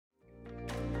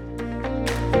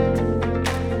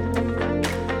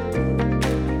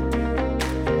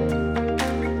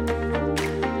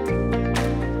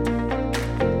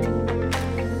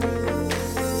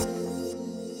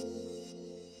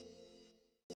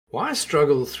Why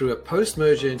struggle through a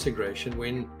post-merger integration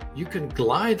when you can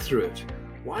glide through it?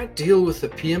 Why deal with the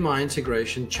PMI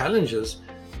integration challenges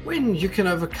when you can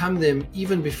overcome them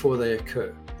even before they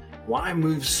occur? Why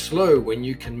move slow when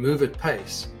you can move at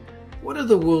pace? What are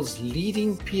the world's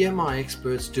leading PMI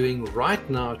experts doing right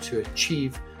now to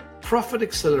achieve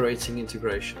profit-accelerating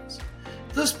integrations?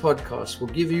 This podcast will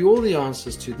give you all the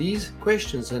answers to these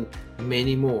questions and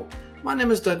many more. My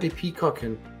name is Dudley Peacock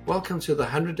and welcome to the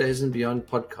 100 Days and Beyond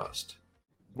podcast.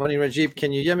 Morning, Rajib.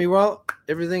 Can you hear me well?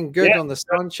 Everything good on the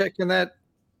sound check and that?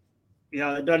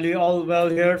 Yeah, Dudley, all well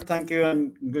here. Thank you,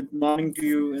 and good morning to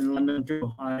you in London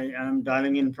too. I am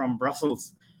dialing in from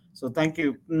Brussels. So thank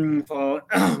you for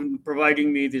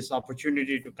providing me this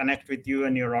opportunity to connect with you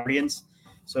and your audience.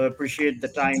 So I appreciate the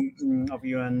time of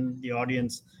you and the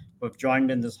audience who have joined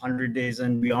in this 100 Days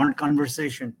and Beyond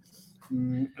conversation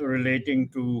relating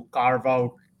to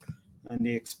Carve-out and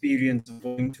the experience of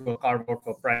going through a carve-out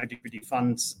for private equity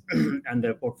funds and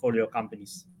their portfolio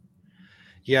companies.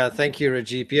 Yeah, thank you,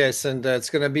 Rajib. Yes, and it's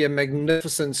going to be a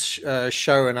magnificent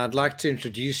show, and I'd like to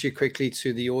introduce you quickly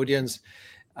to the audience.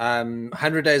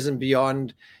 100 Days and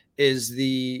Beyond is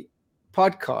the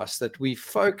podcast that we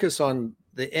focus on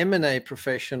the M&A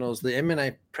professionals, the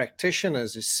M&A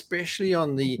practitioners, especially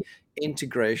on the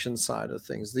integration side of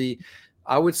things.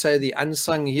 I would say the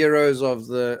unsung heroes of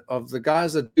the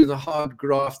guys that do the hard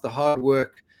graft, the hard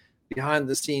work behind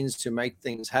the scenes to make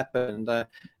things happen.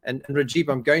 And Rajib,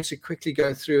 I'm going to quickly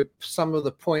go through some of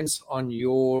the points on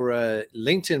your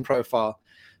LinkedIn profile,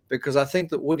 because I think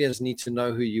the audience need to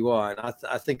know who you are. And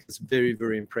I think it's very,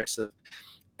 very impressive.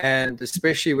 And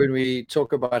especially when we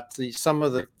talk about some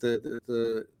of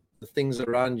the things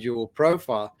around your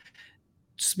profile,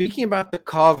 speaking about the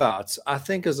carve-outs, I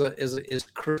think is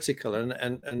critical.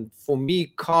 And for me,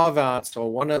 carve-outs are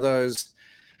one of those.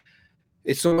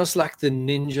 It's almost like the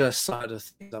ninja side of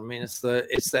things. I mean, it's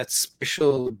that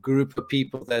special group of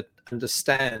people that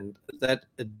understand that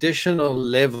additional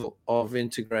level of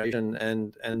integration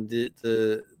and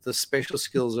the special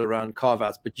skills around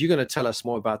carve-outs. But you're going to tell us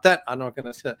more about that. I'm not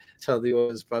going to tell the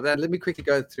audience about that. Let me quickly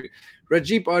go through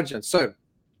Rajib Arjun. So,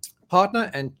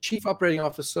 partner and chief operating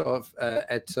officer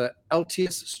at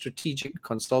LTS Strategic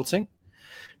Consulting.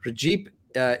 Rajib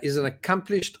is an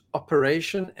accomplished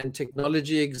operation and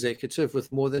technology executive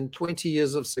with more than 20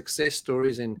 years of success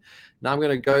stories. And now I'm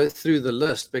going to go through the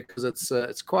list because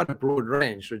it's quite a broad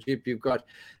range. Rajib, you've got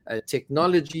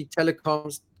technology,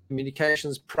 telecoms,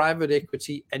 communications, private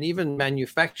equity, and even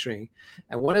manufacturing.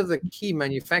 And one of the key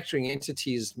manufacturing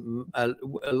entities, a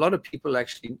lot of people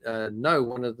actually know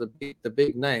one of the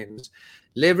big names,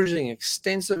 leveraging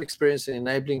extensive experience in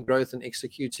enabling growth and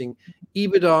executing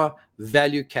EBITDA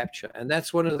value capture. And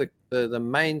that's one of the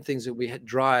main things that we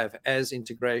drive as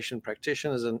integration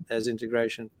practitioners and as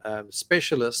integration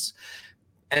specialists.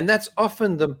 And that's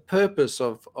often the purpose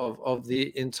of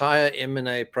the entire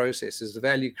M&A process, is the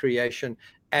value creation,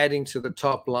 adding to the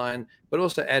top line, but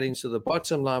also adding to the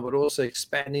bottom line, but also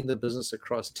expanding the business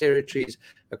across territories,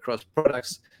 across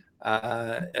products,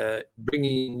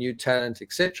 bringing in new talent,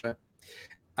 etc.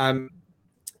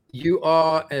 You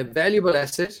are a valuable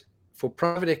asset for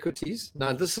private equities.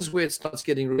 Now, this is where it starts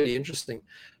getting really interesting.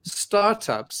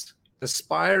 Startups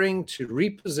aspiring to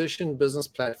reposition business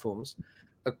platforms,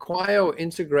 acquire or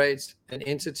integrate an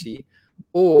entity,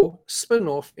 or spin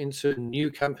off into a new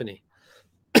company.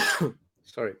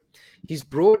 Sorry. His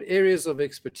broad areas of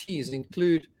expertise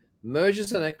include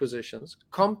mergers and acquisitions,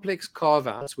 complex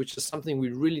carve-outs, which is something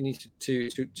we really need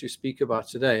to speak about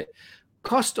today,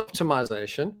 cost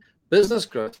optimization, business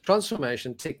growth,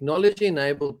 transformation,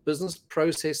 technology-enabled business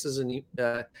processes,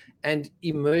 and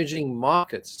emerging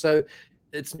markets. So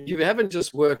you haven't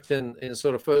just worked in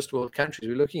sort of first world countries.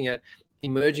 We're looking at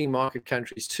emerging market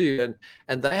countries too,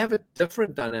 and they have a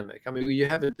different dynamic. I mean, you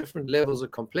have a different levels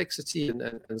of complexity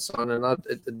and so on. And I'd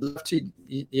love to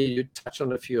hear you touch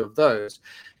on a few of those.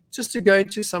 Just to go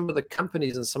into some of the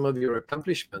companies and some of your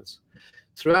accomplishments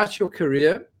throughout your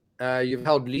career. You've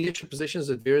held leadership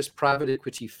positions at various private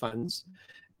equity funds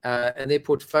and their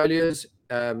portfolios,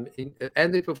 including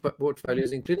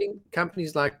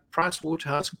companies like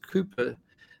PricewaterhouseCoopers.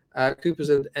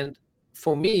 And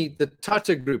for me, the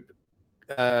Tata Group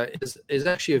is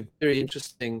actually a very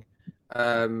interesting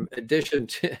addition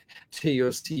to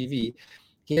your CV.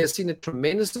 He has seen a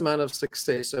tremendous amount of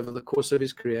success over the course of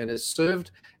his career and has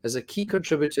served as a key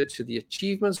contributor to the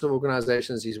achievements of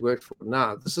organizations he's worked for.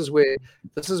 Now, this is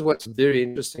what's very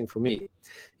interesting for me.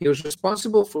 He was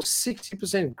responsible for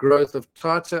 60% growth of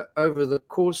Tata over the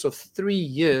course of 3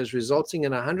 years, resulting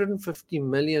in $150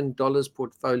 million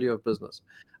portfolio of business.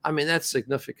 I mean, that's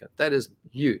significant. That is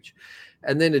huge.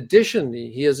 And then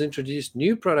additionally, he has introduced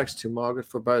new products to market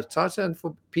for both Tata and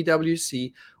for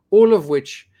PwC, all of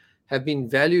which have been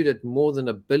valued at more than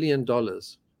 $1 billion.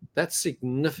 That's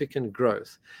significant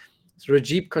growth. So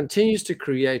Rajib continues to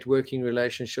create working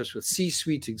relationships with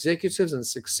C-suite executives and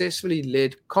successfully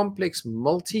led complex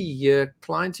multi-year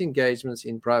client engagements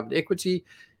in private equity,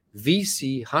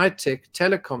 VC, high-tech,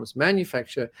 telecoms,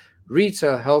 manufacture,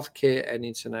 retail, healthcare, and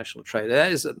international trade.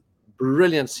 That is a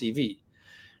brilliant CV.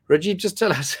 Rajib, just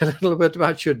tell us a little bit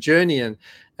about your journey and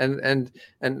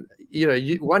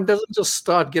one doesn't just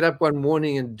get up one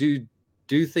morning and do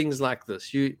things like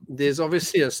this. There's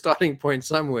obviously a starting point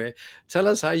somewhere. Tell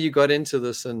us how you got into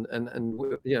this and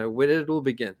where did it all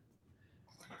begin?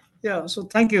 Yeah, so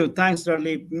thanks,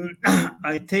 Dudley.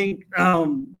 I think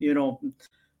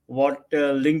what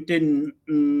LinkedIn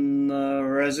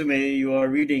resume you are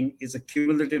reading is a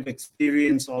cumulative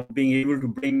experience of being able to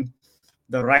bring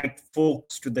the right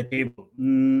folks to the table,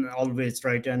 always,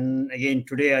 right? And again,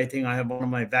 today I think I have one of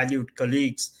my valued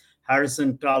colleagues,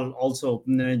 Harrison Tull, also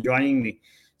joining me.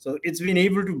 So it's been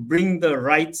able to bring the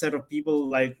right set of people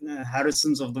like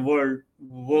Harrisons of the world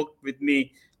who worked with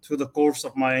me through the course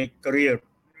of my career,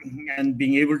 and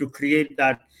being able to create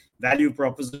that value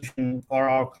proposition for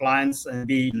our clients and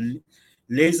be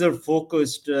laser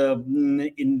focused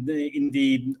in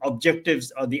the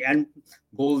objectives or the end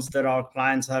goals that our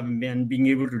clients have, and being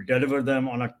able to deliver them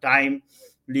on a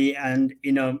timely and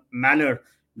in a manner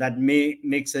that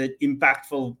makes it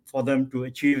impactful for them to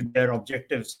achieve their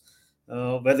objectives.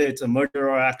 Whether it's a merger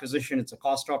or acquisition, it's a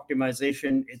cost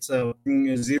optimization, it's a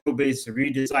zero-based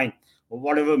redesign, or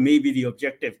whatever may be the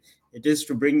objective. It is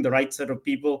to bring the right set of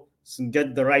people,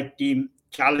 get the right team,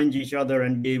 challenge each other,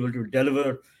 and be able to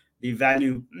deliver the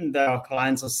value that our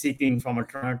clients are seeking from a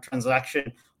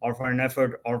transaction or for an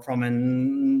effort or from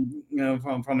an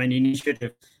from an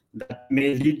initiative that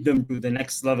may lead them to the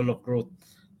next level of growth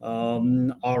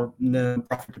or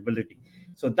profitability.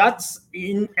 So that's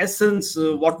in essence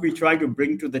what we try to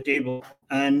bring to the table.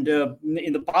 And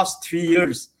in the past 3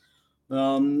 years,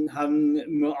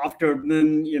 after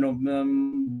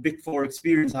Big Four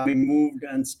experience, having moved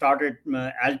and started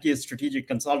Altius Strategic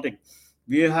Consulting,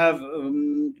 we've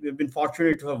been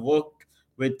fortunate to have worked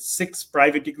with 6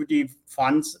 private equity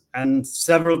funds and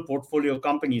several portfolio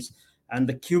companies, and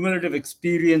the cumulative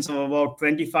experience of about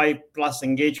 25 plus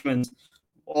engagements,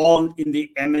 all in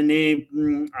the M&A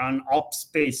and ops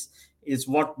space, is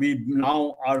what we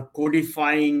now are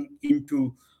codifying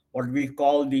into what we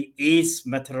call the ACE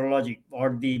methodology,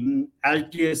 or the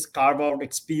Altius Carve-out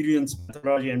experience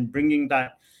methodology, and bringing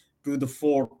that to the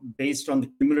fore based on the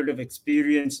cumulative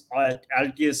experience at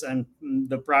Altius and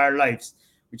the prior lives,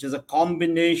 which is a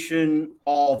combination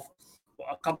of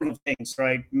a couple of things,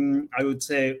 right? I would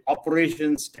say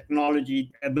operations,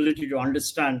 technology, ability to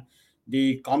understand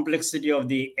the complexity of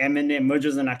the M&A,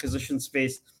 mergers and acquisition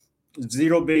space,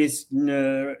 zero-based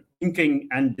thinking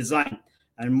and design,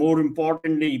 and more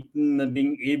importantly,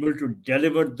 being able to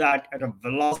deliver that at a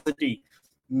velocity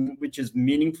which is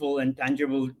meaningful and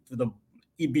tangible to the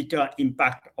EBITDA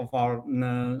impact of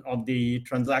of the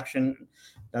transaction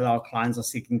that our clients are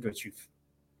seeking to achieve.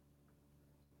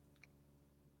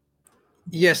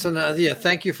 Yes, and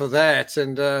thank you for that.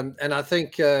 And I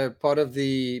think part of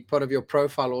your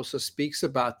profile also speaks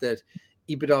about that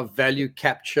EBITDA value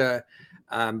capture.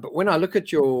 But when I look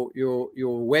at your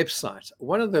website,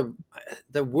 one of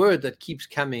the word that keeps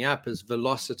coming up is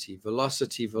velocity,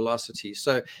 velocity, velocity.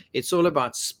 So it's all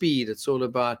about speed. It's all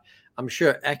about, I'm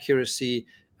sure, accuracy,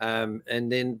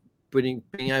 and then being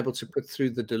able to put through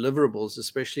the deliverables,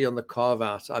 especially on the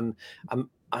carve-out.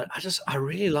 I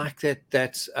really like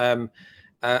that.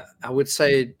 I would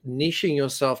say niching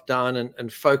yourself down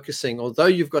and focusing, although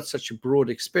you've got such a broad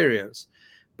experience,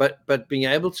 but being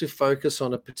able to focus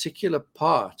on a particular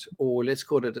part, or let's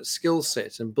call it a skill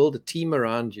set, and build a team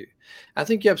around you. I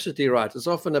think you're absolutely right. It's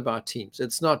often about teams.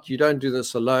 It's not, you don't do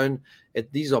this alone.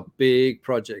 These are big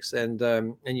projects, and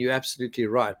you're absolutely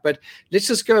right. But let's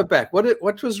just go back.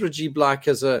 What was Rajib like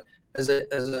as a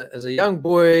young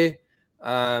boy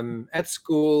at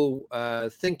school,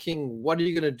 thinking, what are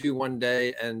you going to do one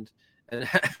day, and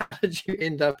how did you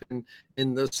end up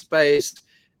in this space?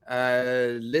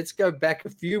 Let's go back a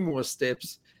few more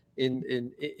steps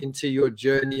into your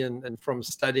journey, and from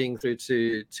studying through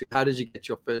to how did you get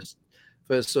your first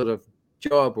sort of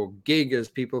job or gig, as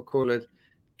people call it.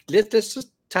 Let's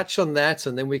just touch on that,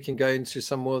 and then we can go into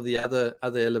some more of the other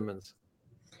elements.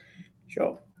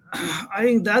 Sure. I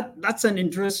think that's an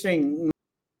interesting.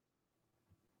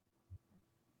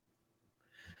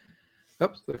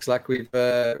 Oh, looks like we've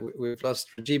lost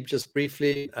Rajib just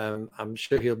briefly. I'm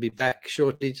sure he'll be back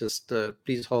shortly. Just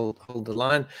please hold the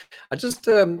line. I just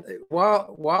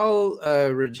while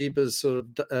Rajib is sort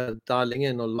of dialing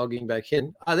in or logging back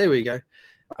in. There we go.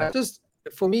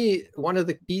 For me, one of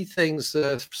the key things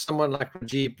for someone like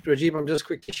Rajib, I'm just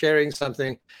quickly sharing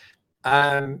something.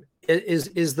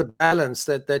 Is the balance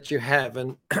that you have,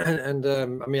 and I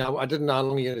mean, I didn't know how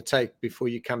long you're going to take before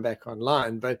you come back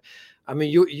online, but I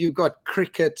mean, you got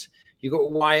cricket, you got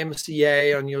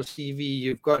YMCA on your CV,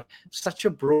 you've got such a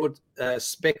broad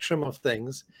spectrum of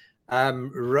things.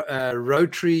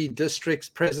 Rotary districts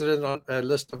president on a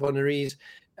list of honorees.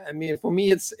 I mean, for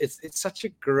me, it's such a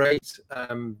great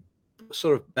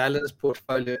sort of balanced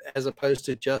portfolio as opposed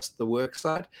to just the work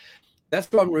side. That's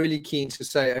what I'm really keen to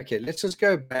say. Okay, let's just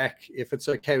go back, if it's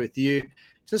okay with you.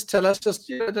 Just tell us,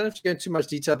 you know, don't have to go into too much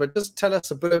detail, but just tell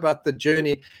us a bit about the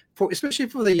journey, especially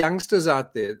for the youngsters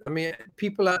out there. I mean,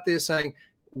 people out there saying,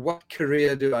 what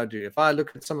career do I do? If I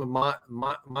look at some of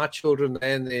my children,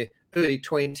 they're in their early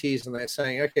 20s and they're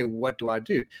saying, okay, what do I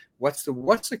do? What's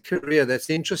a career that's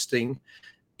interesting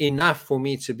enough for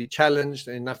me to be challenged,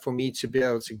 enough for me to be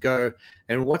able to go,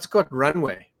 and what's got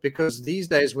runway? Because these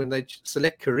days when they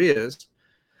select careers,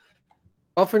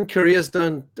 often careers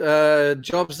don't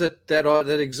jobs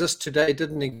that exist today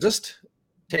didn't exist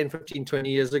 10, 15,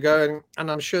 20 years ago, and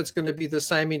I'm sure it's going to be the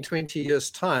same in 20 years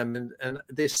time, and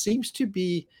there seems to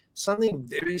be something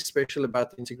very special about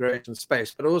the integration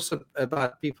space, but also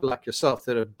about people like yourself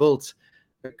that have built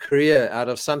a career out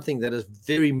of something that is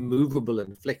very movable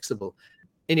and flexible.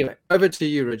 Anyway, over to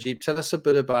you, Rajib. Tell us a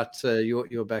bit about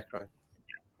your background.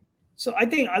 So I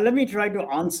think let me try to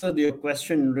answer your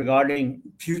question regarding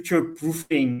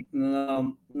future-proofing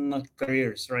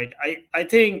careers, right? I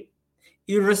think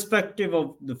irrespective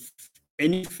of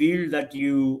any field that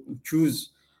you choose,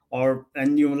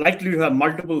 and you're likely to have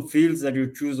multiple fields that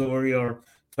you choose over your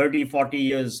 30, 40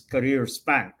 years career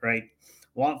span, right?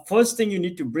 Well, first thing you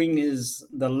need to bring is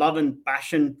the love and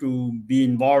passion to be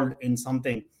involved in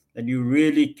something that you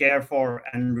really care for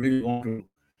and really want to do.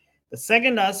 The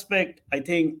second aspect, I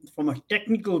think, from a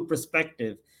technical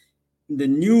perspective, the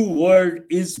new world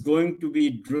is going to be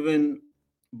driven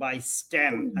by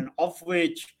STEM, and of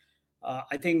which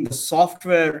I think the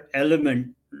software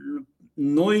element,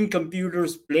 knowing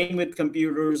computers, playing with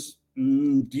computers,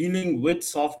 dealing with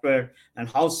software, and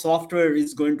how software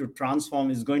is going to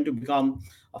transform, is going to become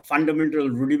a fundamental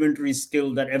rudimentary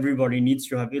skill that everybody needs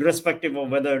to have, irrespective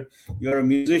of whether you're a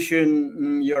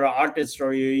musician, you're an artist,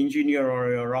 or you're an engineer,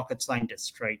 or you're a rocket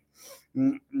scientist, right?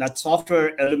 That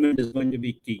software element is going to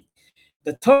be key.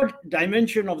 The third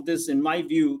dimension of this, in my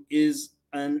view, is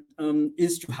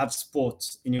to have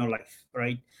sports in your life,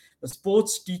 right? The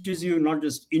sports teaches you not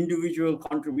just individual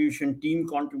contribution, team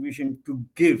contribution, to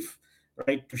give,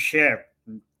 right, to share,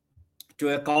 to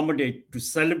accommodate, to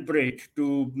celebrate,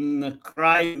 to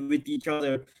cry with each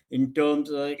other in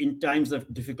times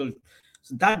of difficult.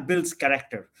 So that builds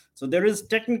character. So there is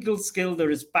technical skill, there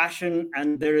is passion,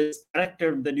 and there is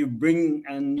character that you bring,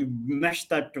 and you mesh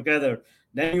that together.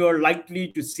 Then you are likely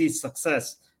to see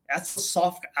success. That's the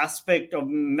soft aspect of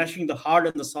meshing the hard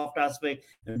and the soft aspect,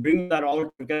 and bringing that all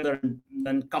together, and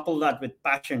then couple that with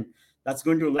passion. That's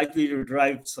going to likely to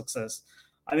drive success.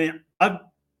 I mean,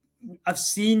 I've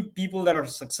seen people that are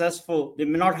successful. They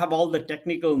may not have all the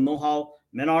technical know-how,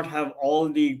 may not have all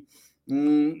the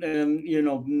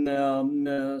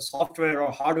software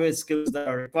or hardware skills that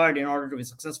are required in order to be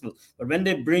successful. But when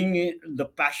they bring the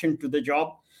passion to the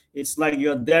job, it's like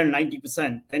you're there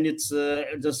 90%. And it's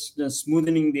just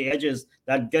smoothing the edges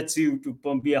that gets you to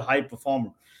be a high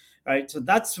performer, right? So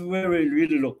that's where we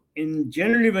really look.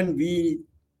 Generally, when we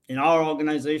in our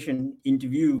organization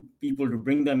interview people to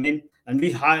bring them in, and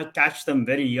we catch them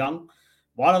very young,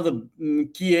 one of the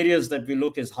key areas that we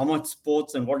look is how much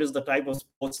sports and what is the type of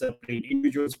sports they're played,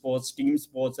 individual sports, team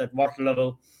sports, at what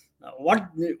level,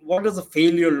 what does a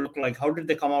failure look like, how did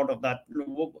they come out of that,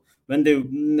 when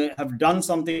they have done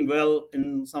something well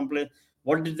in some place,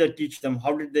 what did they teach them,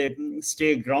 how did they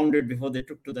stay grounded before they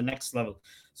took to the next level.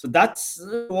 So that's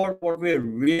what we're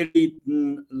really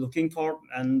looking for,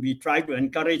 and we try to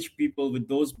encourage people with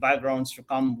those backgrounds to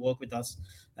come work with us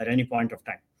at any point of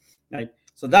time, right?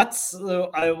 So that's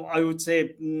I would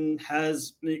say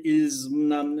is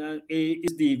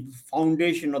the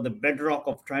foundation or the bedrock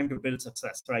of trying to build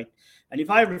success, right? And if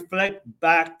I reflect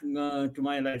back to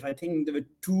my life, I think there were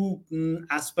two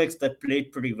aspects that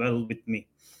played pretty well with me.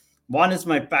 One is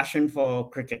my passion for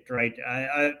cricket, right?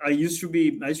 I used to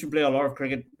play a lot of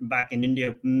cricket back in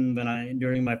India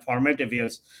during my formative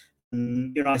years.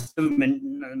 I still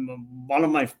one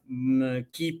of my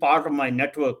key part of my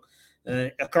network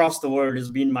across the world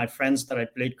has been my friends that I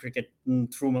played cricket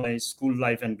through my school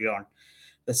life and beyond.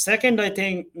 The second, I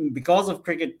think, because of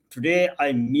cricket, today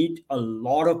I meet a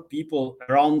lot of people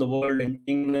around the world, in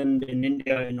England, in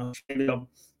India, in Australia,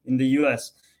 in the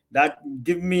US, that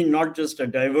give me not just a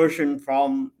diversion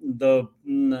from the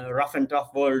rough and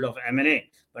tough world of M&A,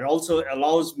 but also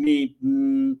allows me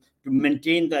to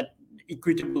maintain that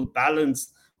equitable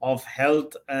balance of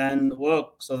health and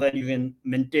work so that you can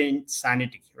maintain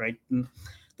sanity, right?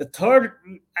 The third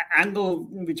angle,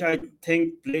 which I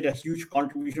think played a huge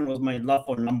contribution, was my love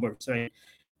for numbers, right?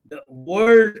 The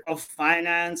world of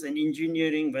finance and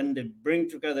engineering, when they bring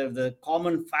together, the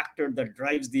common factor that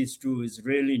drives these two is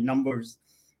really numbers.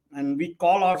 And we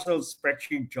call ourselves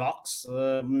spreadsheet jocks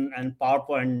and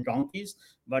PowerPoint donkeys,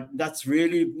 but that's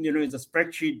really, the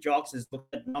spreadsheet jocks is look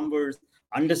at numbers,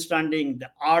 understanding the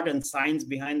art and science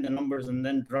behind the numbers, and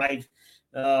then drive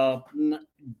uh,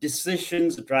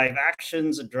 decisions, drive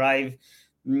actions, drive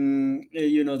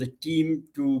the team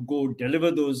to go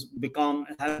deliver those.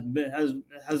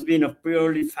 Has been a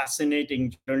purely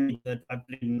fascinating journey that I've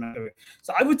played in my career.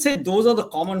 So I would say those are the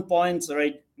common points,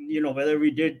 right? Whether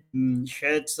we did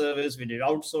shared service, we did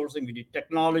outsourcing, we did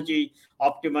technology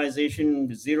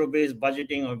optimization, zero-based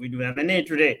budgeting, or we do M&A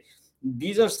today.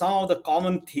 These are some of the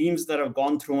common themes that have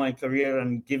gone through my career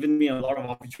and given me a lot of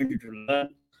opportunity to learn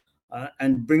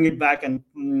and bring it back and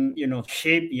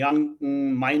shape young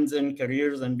minds and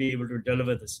careers and be able to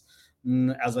deliver this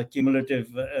as a cumulative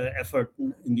effort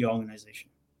in the organization.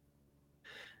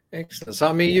 Excellent. So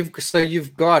I mean,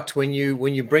 you've got, when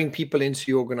you bring people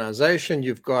into your organization,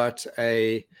 you've got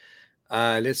a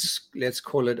let's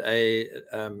call it a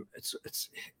it's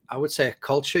I would say a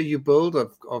culture you build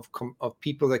of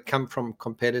people that come from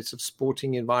competitive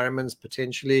sporting environments,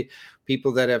 potentially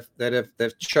people that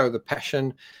show the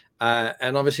passion,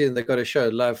 and obviously they've got to show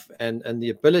love and the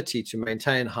ability to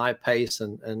maintain high pace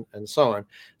and so on.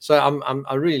 So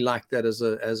I really like that as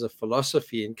a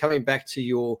philosophy. And coming back to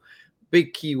your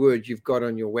big keyword you've got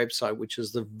on your website, which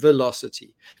is the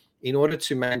velocity. In order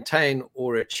to maintain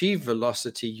or achieve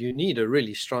velocity, you need a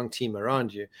really strong team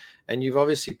around you, and you've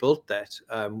obviously built that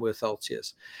with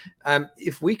Altius.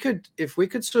 If we could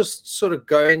just sort of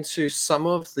go into some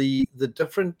of the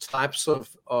different types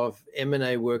of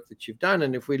M&A work that you've done,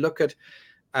 and if we look at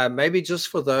maybe just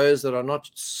for those that are not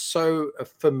so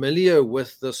familiar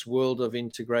with this world of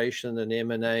integration and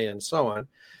M&A and so on,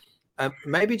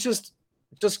 maybe just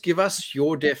give us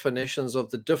your definitions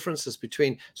of the differences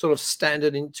between sort of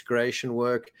standard integration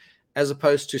work as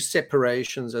opposed to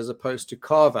separations, as opposed to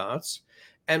carve-outs,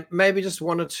 and maybe just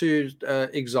one or two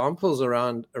examples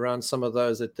around some of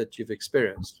those that you've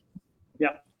experienced.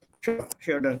 Yeah,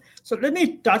 sure. Done. So let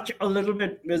me touch a little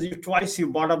bit, because twice you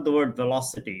brought up the word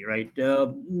velocity, right?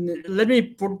 Let me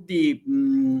put the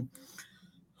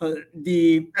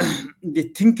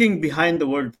thinking behind the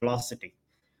word velocity.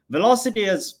 Velocity,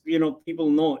 as people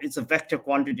know, it's a vector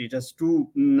quantity. It has two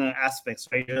aspects,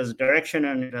 right? It has direction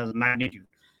and it has magnitude.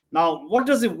 Now,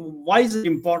 why is it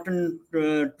important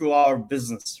to our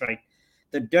business, right?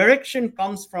 The direction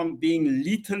comes from being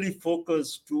lethally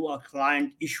focused to a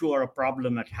client issue or a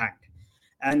problem at hand,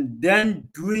 and then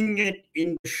doing it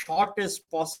in the shortest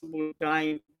possible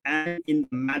time and in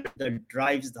the manner that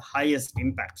drives the highest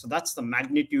impact. So that's the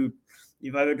magnitude,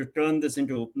 if I were to turn this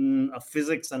into a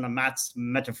physics and a maths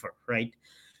metaphor, right?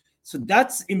 So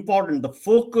that's important, the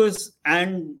focus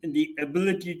and the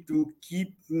ability to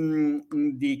keep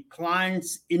the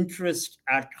client's interest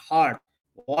at heart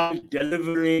while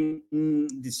delivering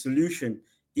the solution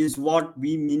is what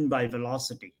we mean by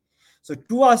velocity. So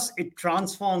to us, it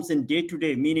transforms in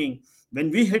day-to-day, meaning when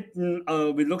we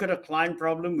look at a client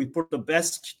problem, we put the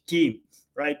best team,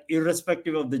 right,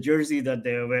 irrespective of the jersey that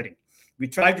they are wearing. We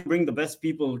try to bring the best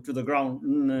people to the ground,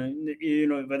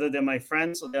 whether they're my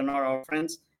friends or they're not our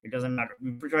friends, it doesn't matter.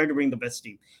 We try to bring the best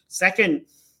team. Second,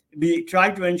 we try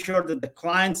to ensure that the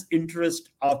client's interests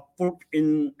are put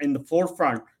in the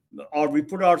forefront, or we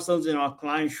put ourselves in our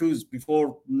client's shoes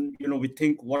before we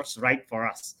think what's right for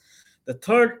us. The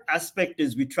third aspect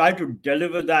is we try to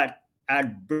deliver that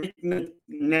at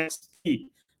breakneck speed,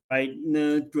 right,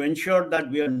 to ensure that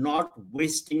we are not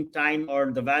wasting time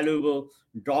or the valuable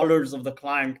dollars of the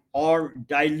client, or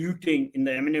diluting, in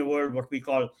the M&A world, what we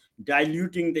call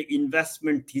diluting the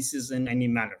investment thesis in any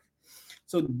manner.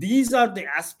 So these are the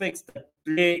aspects that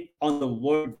play on the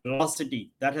word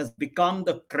velocity that has become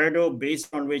the credo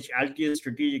based on which Altius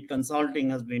Strategic Consulting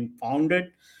has been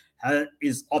founded,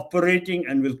 is operating,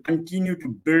 and will continue to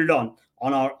build on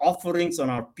our offerings,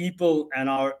 on our people, and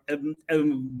our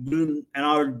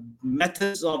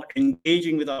methods of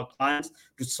engaging with our clients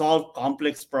to solve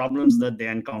complex problems that they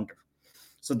encounter.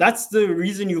 So that's the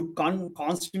reason you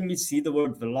constantly see the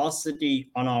word velocity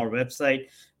on our website.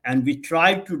 And we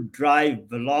try to drive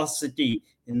velocity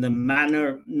in the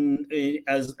manner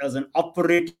as an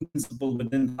operating principle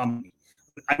within the company.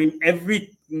 I mean,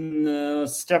 every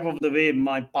step of the way,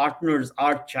 my partners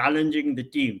are challenging the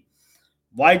team.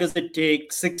 Why does it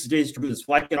take 6 days to do this?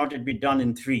 Why cannot it be done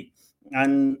in 3?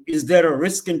 And is there a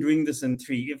risk in doing this in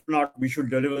 3? If not, we should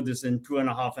deliver this in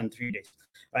 2.5 and 3 days,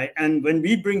 right? And when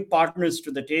we bring partners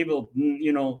to the table,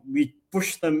 we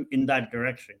push them in that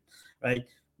direction, right?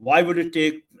 Why would it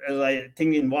take, as I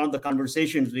think in one of the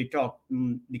conversations we talked,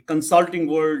 the consulting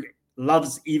world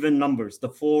loves even numbers, the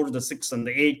 4, the 6, and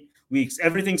the 8 weeks.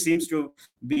 Everything seems to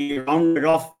be rounded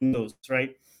off in those,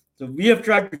 right? So we have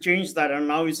tried to change that, and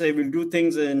now we say we'll do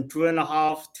things in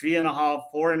 2.5, 3.5,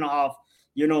 4.5.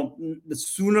 The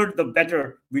sooner the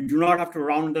better. We do not have to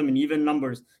round them in even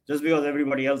numbers just because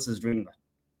everybody else is doing that.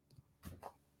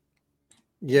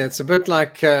 Yeah, it's a bit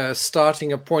like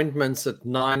starting appointments at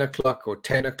 9 o'clock or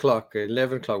 10 o'clock or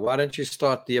 11 o'clock. Why don't you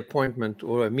start the appointment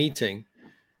or a meeting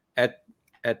at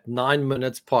 9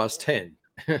 minutes past 10?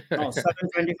 No,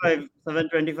 7:25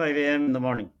 a.m. in the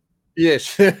morning.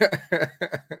 Yes.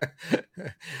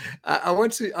 I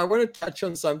want to touch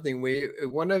on something where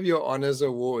one of your honors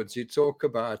awards, you talk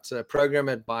about program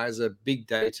advisor, big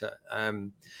data,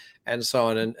 and so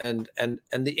on, and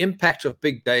the impact of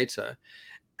big data,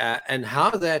 and how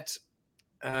that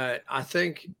I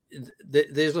think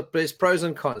there's pros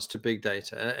and cons to big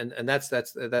data, and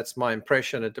that's my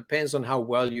impression. It depends on how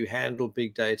well you handle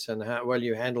big data and how well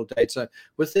you handle data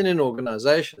within an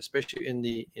organization, especially in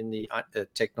the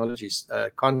technology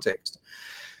context.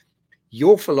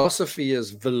 Your philosophy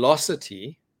is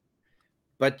velocity,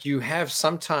 but you have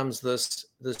sometimes this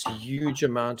huge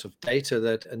amount of data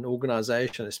that an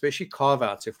organization, especially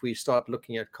carve-outs, if we start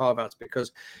looking at carve-outs,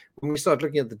 because when we start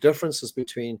looking at the differences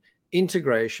between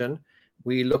integration,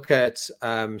 we look at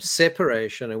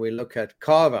separation, and we look at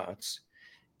carve-outs,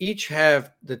 each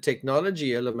have the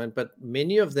technology element, but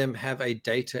many of them have a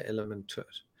data element to it.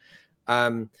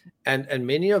 And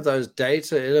many of those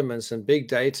data elements and big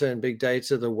data,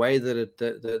 the way that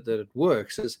it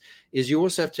works is you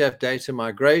also have to have data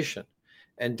migration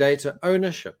and data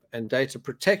ownership and data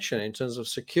protection in terms of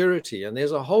security. And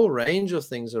there's a whole range of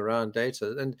things around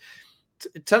data. And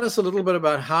tell us a little bit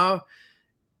about how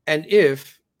and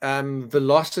if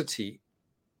velocity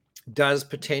does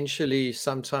potentially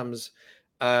sometimes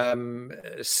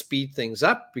speed things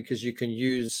up, because you can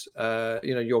use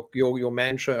your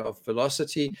mantra of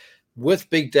velocity. With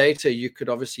big data, you could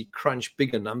obviously crunch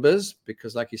bigger numbers,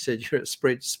 because like you said, you're a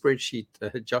spreadsheet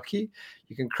jockey.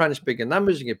 You can crunch bigger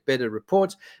numbers, you get better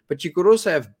reports, but you could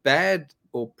also have bad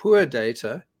or poor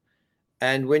data.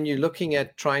 And when you're looking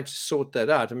at trying to sort that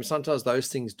out, I mean, sometimes those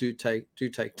things do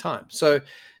take time. So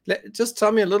just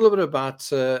tell me a little bit about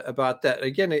that.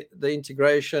 Again, the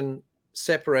integration,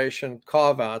 separation,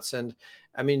 carve-outs. And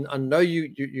I mean, I know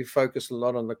you focus a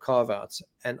lot on the carve-outs,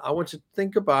 and I want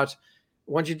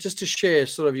you just to share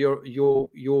sort of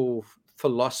your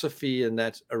philosophy and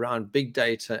that around big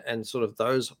data and sort of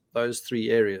those 3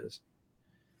 areas.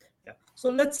 Yeah. So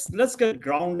let's get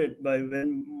grounded by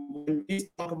when we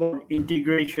talk about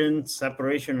integration,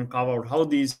 separation, and carve-out, how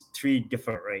these 3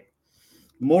 differ, right?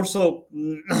 More so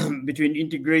between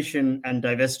integration and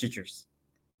divestitures.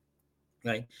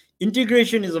 Right.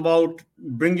 Integration is about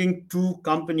bringing 2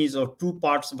 companies or 2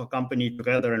 parts of a company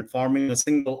together and forming a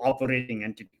single operating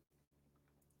entity.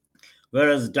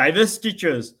 Whereas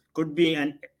divestitures could be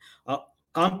a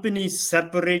company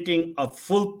separating a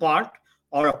full part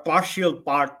or a partial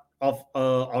part of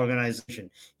an organization.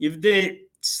 If they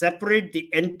separate the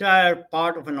entire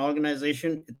part of an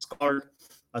organization, it's called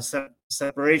a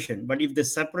separation. But if they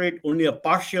separate only a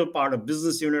partial part, a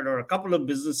business unit or a couple of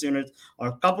business units or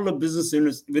a couple of business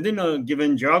units within a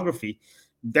given geography,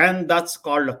 then that's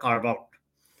called a carve-out.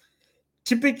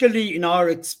 Typically, in our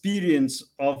experience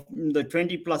of the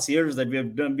 20 plus years that we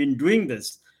have been doing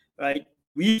this, right,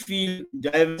 we feel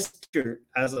divestiture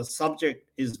as a subject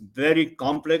is very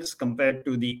complex compared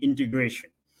to the integration.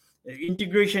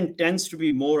 Integration tends to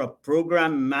be more a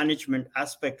program management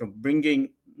aspect of bringing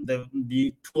the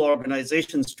 2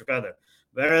 organizations together.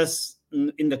 Whereas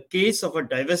in the case of a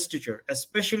divestiture,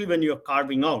 especially when you're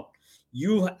carving out,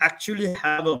 you actually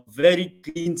have a very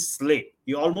clean slate.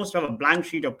 You almost have a blank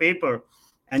sheet of paper,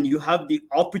 and you have the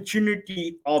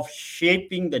opportunity of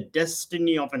shaping the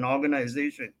destiny of an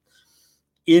organization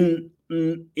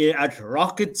at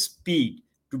rocket speed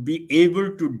to be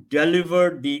able to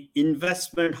deliver the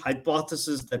investment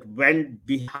hypothesis that went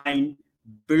behind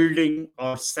building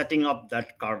or setting up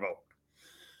that carve-out.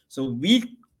 So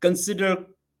we consider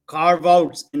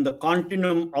carve-outs in the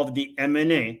continuum of the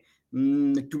M&A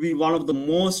to be one of the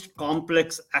most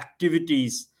complex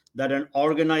activities that an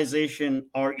organization,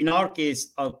 or in our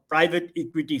case, a private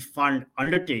equity fund,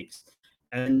 undertakes.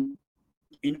 And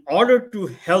in order to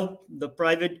help the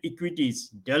private equities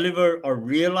deliver or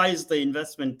realize the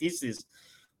investment thesis,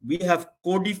 we have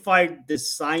codified the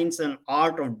science and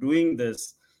art of doing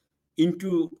this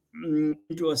into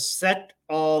a set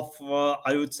of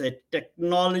I would say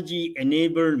technology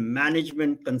enabled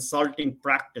management consulting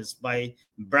practice by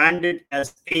branded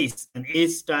as ACE, and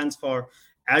ACE stands for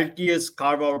Altius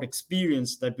Carve Out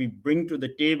Experience, that we bring to the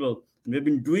table. And we've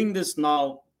been doing this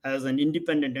now as an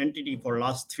independent entity for the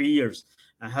last 3 years,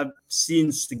 and have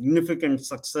seen significant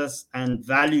success and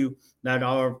value that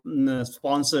our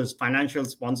sponsors, financial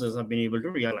sponsors, have been able to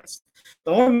realize.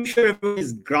 So I want to make sure everybody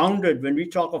is grounded when we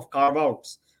talk of carve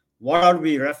outs. What are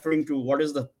we referring to? What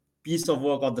is the piece of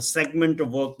work or the segment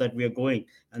of work that we are going?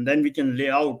 And then we can lay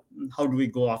out how do we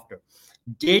go after.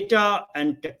 Data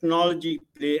and technology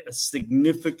play a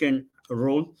significant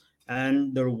role,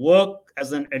 and their work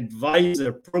as an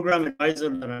advisor, program advisor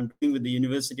that I'm doing with the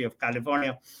University of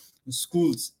California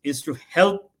schools, is to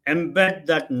help embed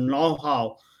that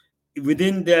know-how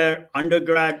within their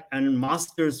undergrad and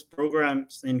master's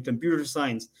programs in computer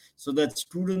science, so that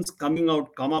students coming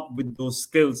out come up with those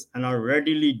skills and are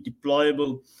readily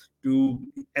deployable to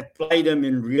apply them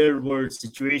in real world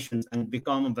situations and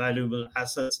become valuable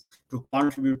assets to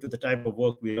contribute to the type of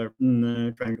work we are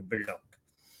trying to build out.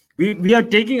 We are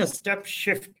taking a step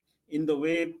shift in the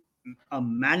way a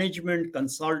management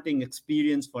consulting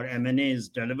experience for M&A is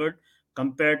delivered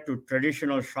compared to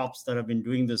traditional shops that have been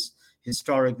doing this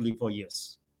historically for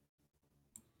years.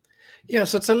 Yeah,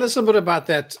 so tell us a bit about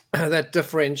that that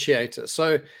differentiator.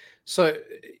 So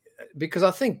because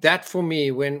I think that for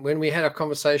me, when we had a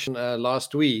conversation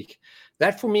last week,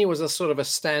 that for me was a sort of a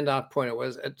standout point. It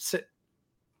was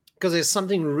because there's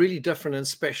something really different and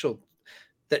special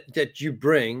that you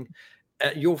bring.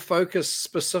 Your focus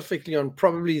specifically on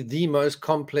probably the most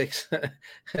complex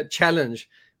challenge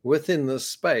within this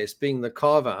space, being the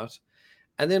carve out.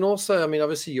 And then also, I mean,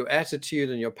 obviously your attitude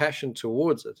and your passion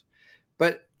towards it.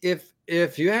 But if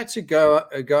you had to go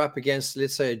up against,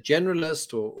 let's say, a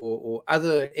generalist or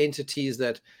other entities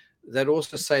that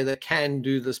also say they can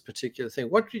do this particular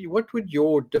thing, what would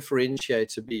your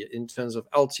differentiator be in terms of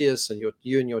Altius and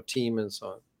you and your team and so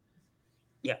on?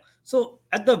 Yeah. So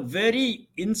at the very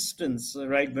instance,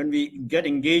 right, when we get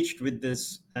engaged with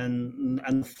this, and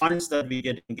the funds that we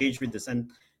get engaged with this, and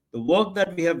the work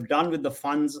that we have done with the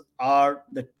funds are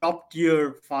the top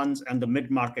tier funds and the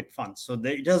mid-market funds. So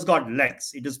it has got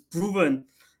legs. It is proven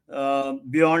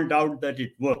beyond doubt that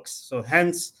it works. So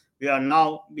hence, we are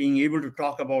now being able to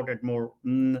talk about it more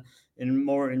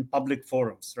in public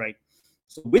forums, right?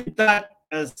 So with that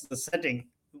as the setting,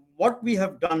 what we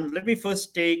have done, let me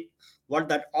first take what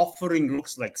that offering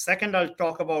looks like. Second, I'll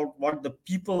talk about what the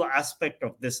people aspect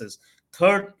of this is.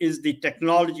 Third is the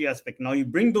technology aspect. Now you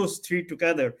bring those three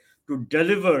together to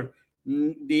deliver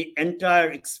the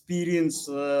entire experience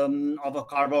of a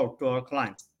carve out to our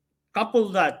clients. Couple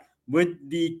that with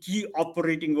the key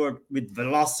operating word with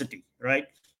velocity, right?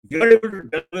 You're able to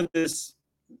deliver this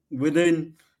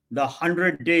within the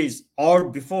 100 days or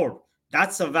before.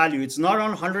 That's a value. It's not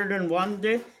on 101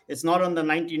 day. It's not on the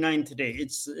 99th day.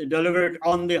 It's delivered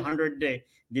on the 100 day,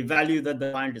 the value that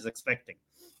the client is expecting,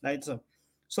 right?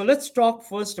 So let's talk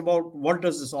first about what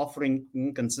does this offering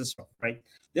consist of, right?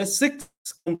 There's 6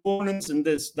 components in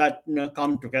this that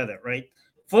come together, right?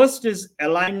 First is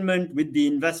alignment with the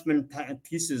investment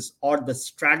thesis or the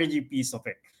strategy piece of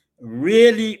it.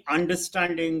 Really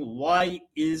understanding why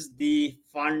is the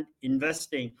fund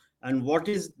investing and what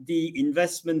is the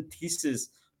investment thesis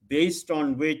based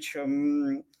on which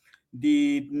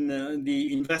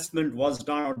the investment was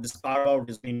done or this carve out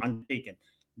is being undertaken.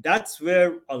 That's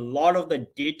where a lot of the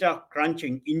data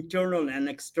crunching, internal and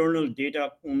external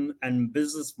data and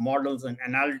business models and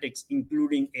analytics,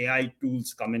 including AI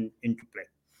tools, come into play.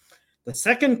 The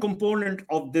second component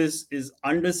of this is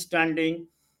understanding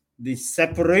the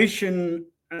separation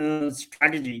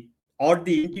strategy or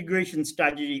the integration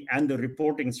strategy and the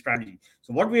reporting strategy.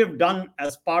 So what we have done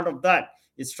as part of that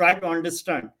is try to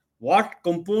understand what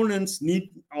components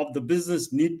of the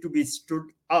business need to be stood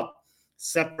up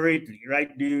separately,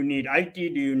 right? Do you need IT?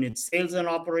 Do you need sales and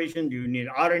operation? Do you need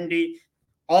R&D?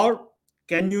 Or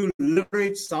can you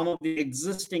leverage some of the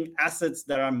existing assets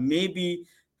that are maybe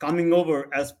coming over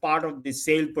as part of the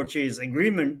sale purchase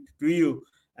agreement to you?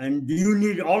 And do you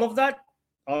need all of that?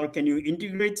 Or can you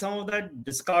integrate some of that,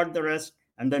 discard the rest,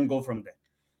 and then go from there?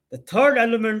 The third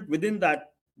element within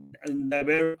that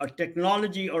where a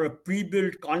technology or a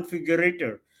pre-built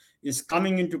configurator is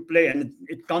coming into play, and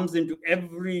it comes into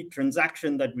every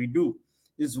transaction that we do,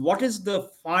 is what is the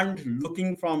fund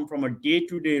looking from a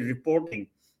day-to-day reporting,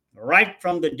 right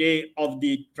from the day of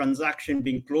the transaction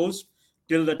being closed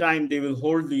till the time they will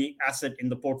hold the asset in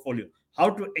the portfolio. How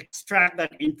to extract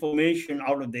that information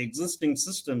out of the existing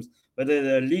systems, whether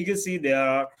they're legacy, they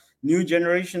are new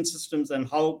generation systems, and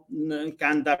how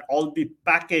can that all be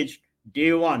packaged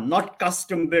day one, not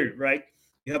custom built, right?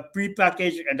 You have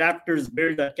pre-packaged adapters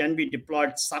built that can be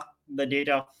deployed, suck the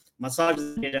data, massage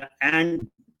the data, and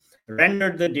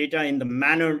render the data in the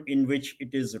manner in which it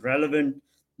is relevant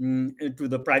to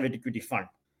the private equity fund.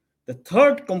 The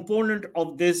third component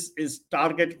of this is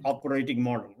target operating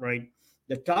model, right?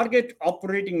 The target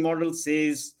operating model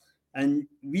says, and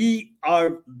we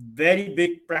are very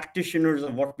big practitioners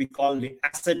of what we call the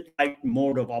asset light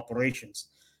mode of operations.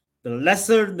 The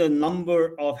lesser the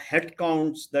number of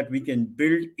headcounts that we can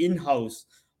build in-house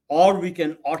or we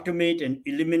can automate and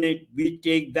eliminate, we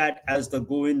take that as the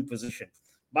go-in position.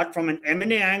 But from an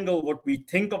M&A angle, what we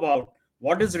think about,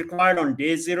 what is required on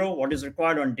day zero, what is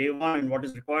required on day one, and what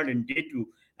is required in day two,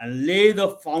 and lay the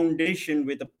foundation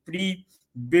with a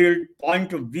pre-built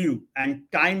point of view and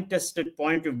time-tested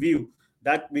point of view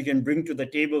that we can bring to the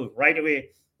table right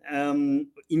away,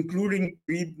 including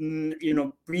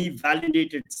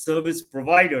pre-validated service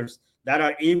providers that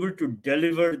are able to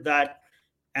deliver that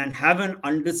and have an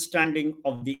understanding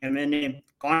of the M&A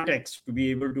context to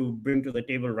be able to bring to the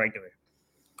table right away.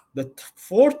 The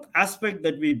fourth aspect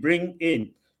that we bring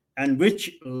in, and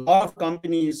which a lot of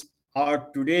companies are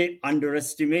today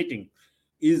underestimating,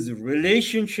 is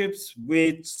relationships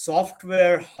with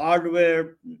software,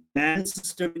 hardware, and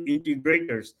system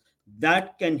integrators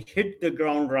that can hit the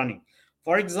ground running.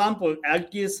 For example,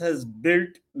 Altius has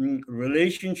built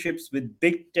relationships with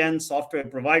Big 10 software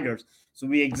providers. So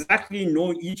we exactly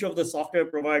know each of the software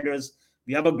providers.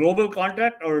 We have a global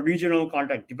contract or a regional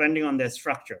contract, depending on their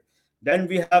structure. Then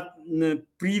we have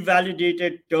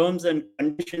pre-validated terms and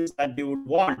conditions that they would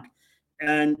want,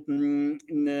 and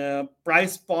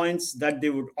price points that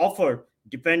they would offer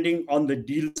depending on the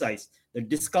deal size, the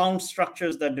discount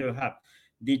structures that they have,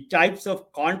 the types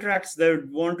of contracts they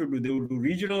would want to do. They would do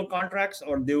regional contracts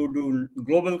or they would do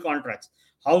global contracts.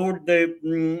 How would they?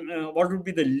 What would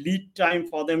be the lead time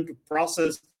for them to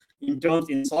process in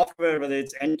software, whether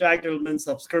it's entitlement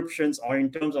subscriptions or in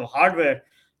terms of hardware?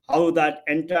 How that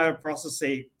entire process,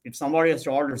 say, if somebody has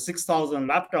to order 6,000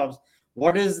 laptops,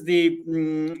 what is the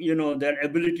their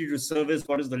ability to service?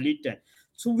 What is the lead time?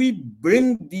 So we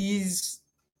bring these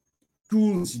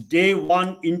tools day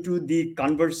one into the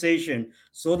conversation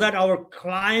so that our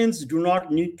clients do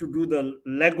not need to do the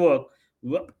legwork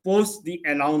post the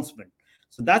announcement.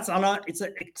 So it's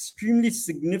an extremely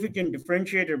significant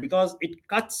differentiator because it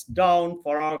cuts down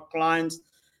for our clients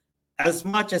as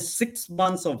much as 6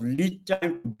 months of lead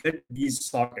time to get these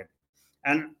sorted.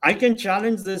 And I can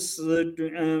challenge this and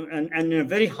in a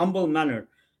very humble manner.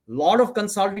 A lot of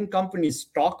consulting companies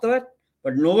talk that,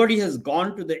 but nobody has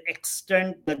gone to the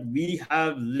extent that we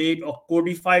have laid or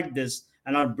codified this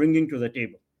and are bringing to the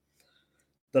table.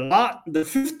 The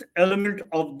fifth element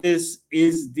of this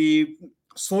is the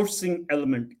sourcing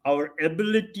element, our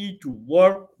ability to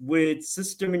work with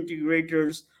system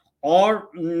integrators or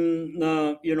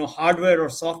hardware or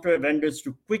software vendors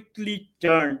to quickly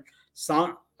turn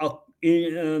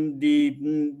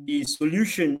the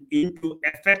solution into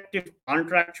effective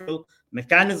contractual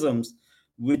mechanisms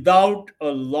without a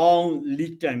long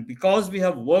lead time. Because we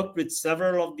have worked with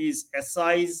several of these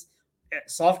SIs,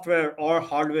 software or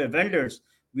hardware vendors,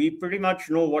 we pretty much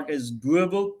know what is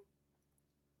doable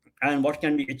and what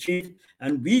can be achieved.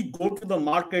 And we go to the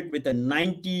market with a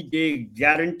 90-day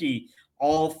guarantee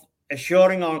of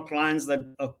assuring our clients that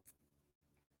a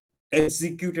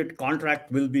executed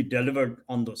contract will be delivered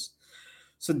on those.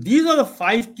 So these are the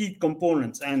 5 key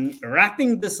components, and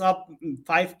wrapping this up,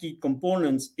 5 key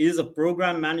components is a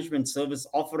program management service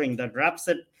offering that wraps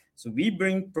it. So we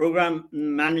bring program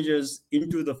managers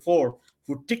into the fore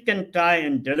who tick and tie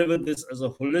and deliver this as a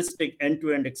holistic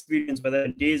end-to-end experience, whether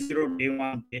day 0, day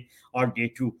 1, or day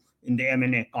 2 in the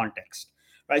M&A context,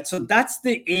 right? So that's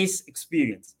the ACE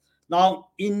experience. Now,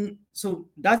 so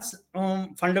that's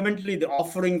fundamentally the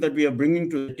offering that we are bringing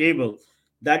to the table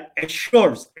that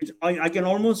assures, I can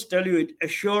almost tell you, it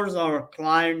assures our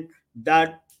client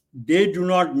that they do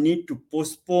not need to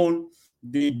postpone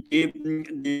the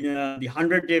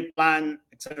 100-day plan,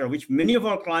 etc., which many of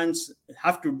our clients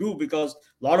have to do because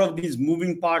a lot of these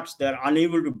moving parts, they're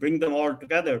unable to bring them all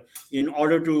together in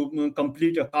order to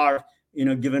complete a car in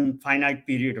a given finite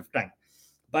period of time.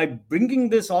 by bringing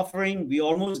this offering, we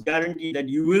almost guarantee that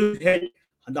you will hit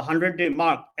the 100-day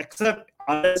mark, except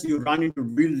unless you run into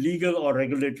real legal or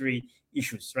regulatory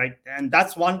issues, right? And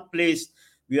that's one place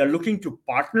we are looking to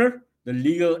partner, the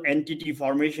legal entity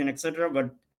formation, etc.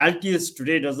 But LTS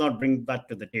today does not bring that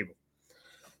to the table.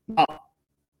 Now,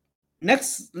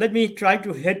 next, let me try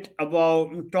to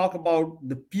talk about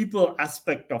the people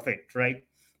aspect of it, right?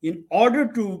 In order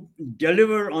to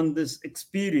deliver on this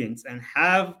experience and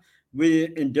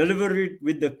deliver it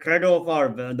with the credo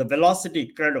of the velocity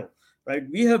credo, right?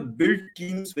 We have built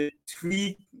teams with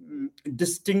three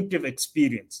distinctive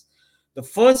experience. The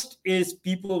first is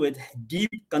people with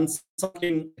deep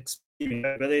consulting experience,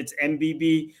 right? Whether it's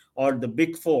MBB or the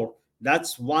Big Four.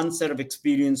 That's one set of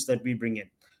experience that we bring in.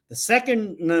 The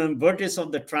second vertex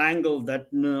of the triangle that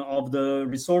of the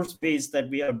resource base that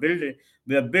we have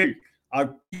built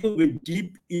are people with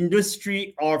deep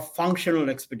industry or functional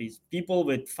expertise, people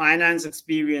with finance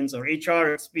experience or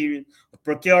HR experience, or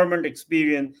procurement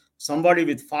experience, somebody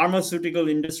with pharmaceutical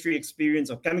industry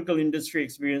experience or chemical industry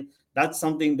experience. That's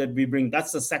something that we bring.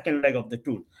 That's the second leg of the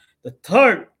tool. The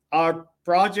third are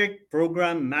project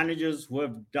program managers who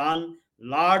have done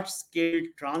large-scale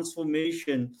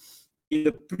transformation in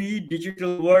the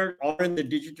pre-digital world or in the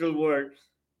digital world,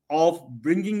 of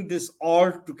bringing this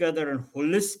all together and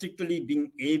holistically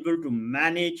being able to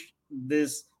manage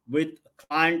this with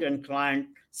client and client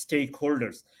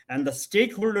stakeholders. And the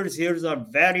stakeholders here are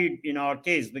varied in our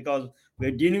case, because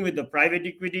we're dealing with the private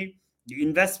equity, the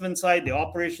investment side, the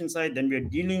operation side, then we're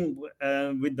dealing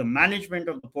with the management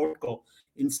of the portco.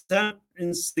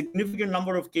 In significant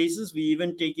number of cases, we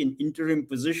even take in interim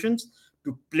positions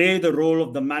to play the role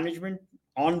of the management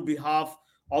on behalf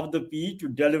of the PE to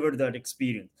deliver that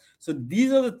experience. So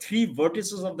these are the three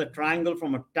vertices of the triangle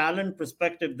from a talent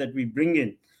perspective that we bring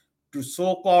in to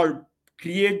so-called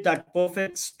create that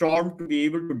perfect storm to be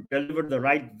able to deliver the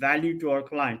right value to our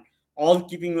client, all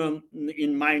keeping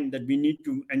in mind that we need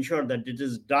to ensure that it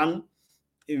is done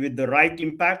with the right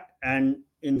impact and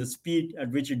in the speed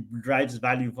at which it drives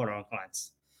value for our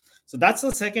clients. So that's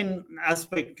the second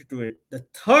aspect to it. The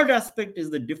third aspect is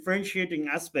the differentiating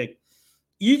aspect.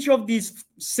 Each of these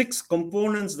 6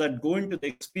 components that go into the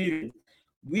experience,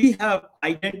 we have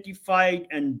identified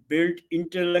and built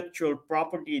intellectual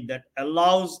property that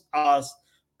allows us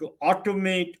to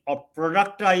automate or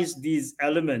productize these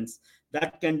elements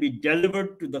that can be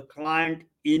delivered to the client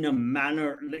in a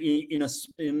manner, in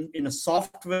a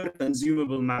software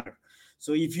consumable manner.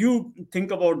 So if you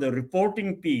think about the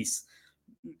reporting piece,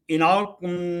 in our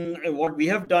what we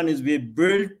have done is we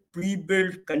built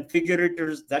pre-built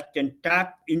configurators that can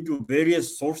tap into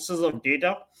various sources of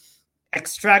data,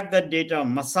 extract that data,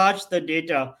 massage the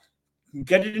data,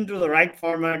 get it into the right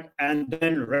format, and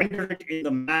then render it in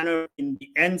the manner in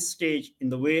the end stage in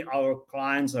the way our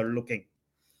clients are looking.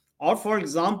 Or for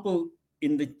example,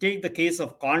 take the case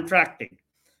of contracting,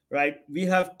 right? We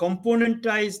have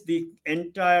componentized the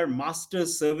entire master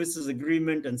services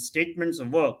agreement and statements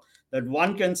of work, that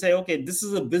one can say, okay, this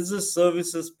is a business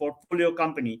services portfolio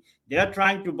company. They are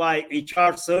trying to buy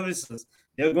HR services.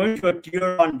 They're going to a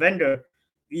tier 1 vendor.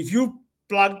 If you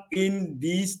plug in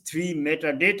these 3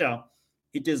 metadata,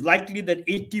 it is likely that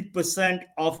 80%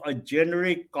 of a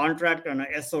generic contract on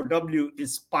a SOW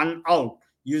is spun out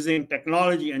using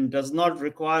technology and does not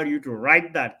require you to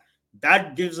write that.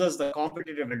 That gives us the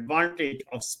competitive advantage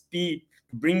of speed,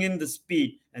 to bring in the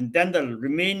speed, and then the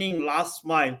remaining last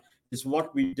mile is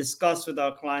what we discuss with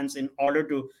our clients in order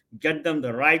to get them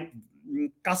the right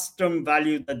custom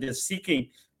value that they're seeking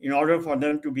in order for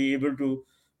them to be able to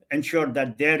ensure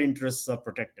that their interests are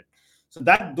protected. So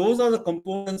those are the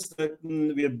components that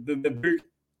we have built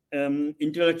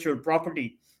intellectual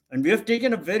property. And we have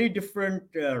taken a very different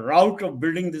route of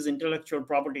building this intellectual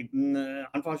property.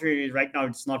 Unfortunately, right now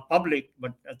it's not public,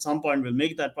 but at some point we'll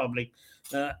make that public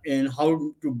in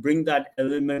how to bring that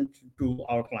element to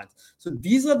our clients. So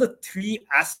these are the 3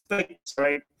 aspects,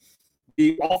 right?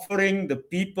 The offering, the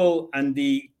people, and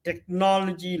the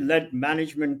technology-led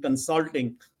management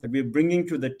consulting that we're bringing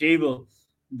to the table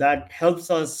that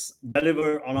helps us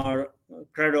deliver on our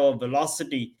credo of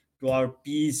velocity to our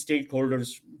PE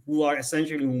stakeholders, who are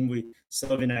essentially whom we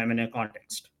serve in an M&A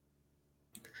context.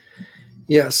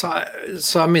 Yeah, so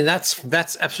I mean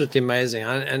that's absolutely amazing.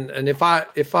 And if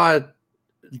I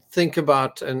think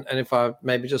about and if I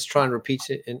maybe just try and repeat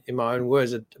it in my own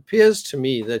words, it appears to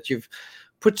me that you've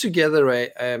put together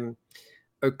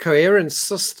a coherent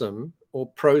system or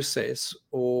process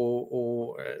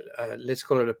or let's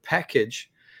call it a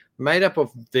package made up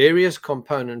of various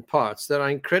component parts that are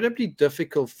incredibly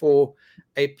difficult for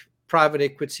a private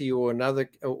equity or another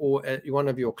or one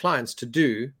of your clients to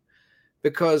do,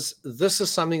 because this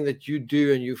is something that you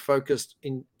do and you focused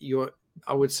in your,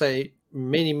 I would say,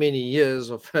 many, many years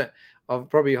of of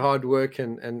probably hard work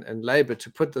and labor to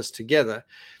put this together.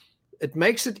 It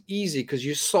makes it easy because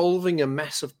you're solving a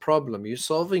massive problem. You're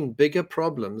solving bigger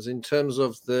problems in terms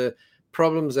of the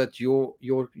problems that your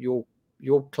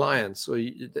clients or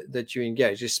that you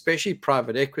engage, especially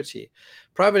private equity.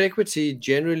 Private equity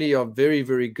generally are very,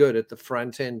 very good at the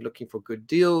front end, looking for good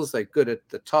deals. They're good at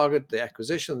the target, the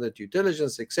acquisition, the due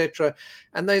diligence, etc.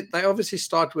 And they obviously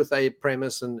start with a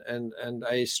premise and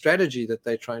a strategy that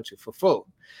they're trying to fulfill.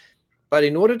 But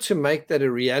in order to make that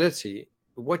a reality,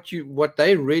 what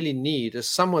they really need is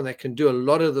someone that can do a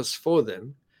lot of this for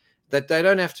them, that they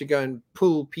don't have to go and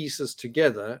pull pieces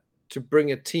together to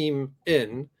bring a team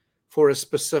in for a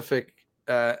specific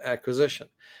acquisition.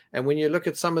 And when you look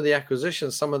at some of the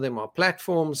acquisitions, some of them are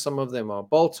platforms, some of them are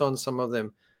bolt-ons, some of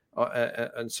them are,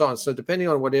 and so on. So depending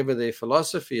on whatever their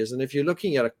philosophy is, and if you're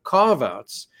looking at a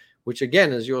carve-outs, which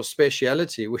again is your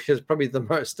speciality, which is probably the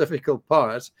most difficult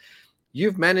part,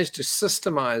 you've managed to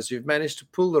systemize, you've managed to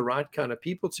pull the right kind of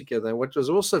people together. And what was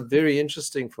also very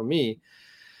interesting for me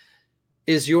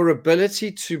is your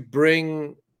ability to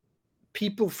bring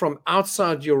people from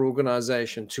outside your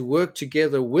organization to work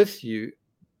together with you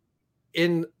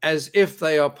in as if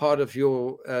they are part of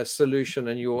your solution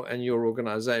and your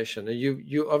organization. And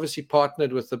you obviously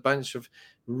partnered with a bunch of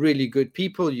really good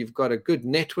people. You've got a good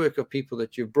network of people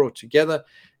that you've brought together.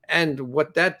 And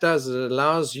what that does is it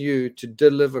allows you to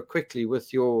deliver quickly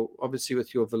with your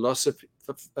velocity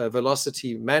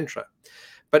mantra.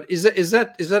 But is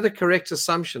that a correct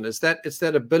assumption? Is that it's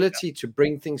that ability to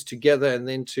bring things together and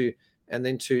then to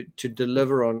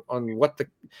deliver on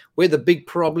where the big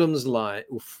problems lie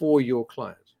for your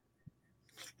client?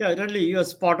 Yeah, Dudley, you're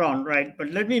spot on, right? But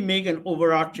let me make an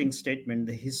overarching statement.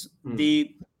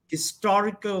 The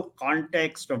historical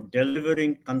context of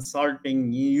delivering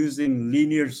consulting using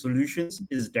linear solutions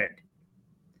is dead.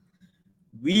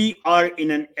 We are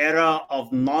in an era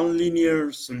of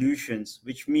nonlinear solutions,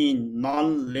 which mean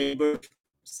non-labor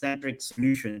centric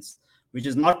solutions, which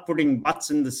is not putting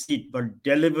butts in the seat, but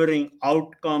delivering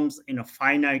outcomes in a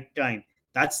finite time.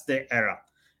 That's the era.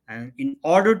 And in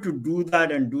order to do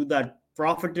that and do that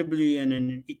profitably and in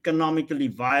an economically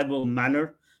viable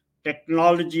manner,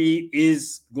 technology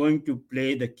is going to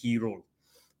play the key role.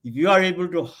 If you are able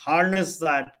to harness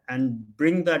that and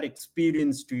bring that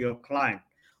experience to your client,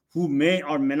 who may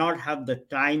or may not have the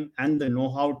time and the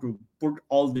know-how to put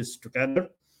all this together,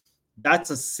 that's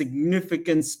a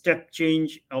significant step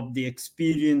change of the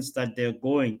experience that they're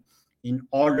going in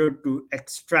order to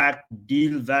extract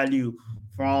deal value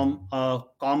from a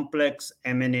complex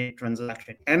M&A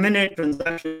transaction. M&A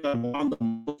transactions are one of the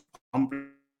most complex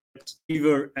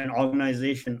endeavor an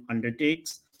organization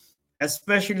undertakes,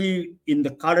 especially in the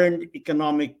current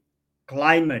economic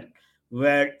climate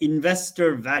where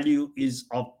investor value is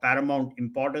of paramount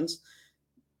importance.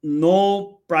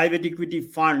 No private equity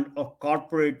fund or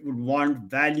corporate would want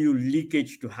value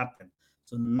leakage to happen.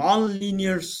 So,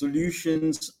 nonlinear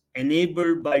solutions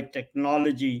enabled by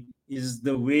technology is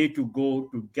the way to go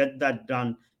to get that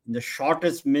done in the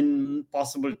shortest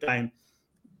possible time,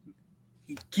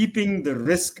 keeping the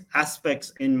risk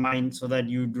aspects in mind so that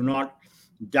you do not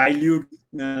dilute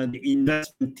the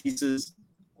investment thesis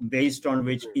based on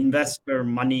which investor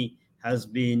money has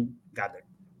been gathered.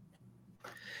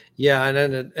 Yeah,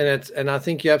 and I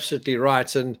think you're absolutely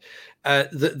right. And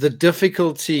the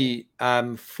difficulty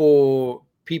for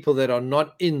people that are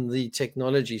not in the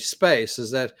technology space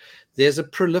is that there's a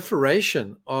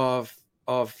proliferation of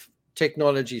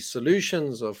technology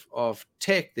solutions of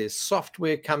tech. There's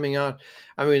software coming out.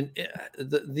 I mean,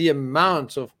 the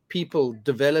amount of people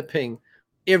developing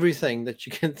everything that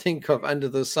you can think of under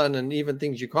the sun, and even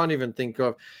things you can't even think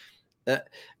of.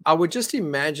 I would just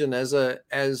imagine as a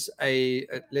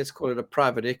let's call it a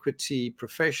private equity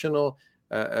professional,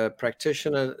 a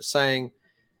practitioner, saying,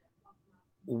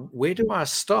 where do I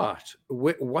start?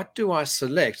 What do I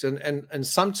select? And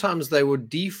sometimes they would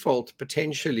default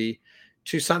potentially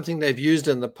to something they've used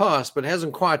in the past, but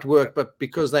hasn't quite worked. But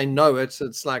because they know it,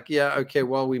 it's like, yeah, okay,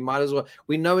 well, we might as well.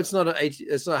 We know it's not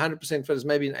it's not 100% fit. It's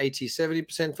maybe an 80,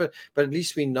 70% fit, but at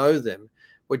least we know them.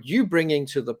 What you bringing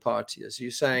to the party is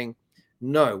you saying,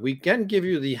 no, we can give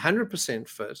you the 100%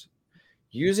 fit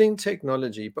using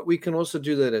technology, but we can also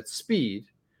do that at speed,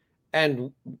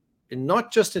 and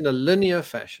not just in a linear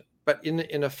fashion, but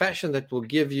in a fashion that will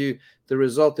give you the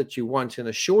result that you want in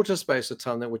a shorter space of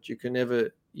time than what you can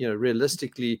ever,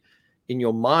 realistically in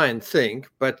your mind think,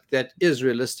 but that is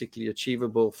realistically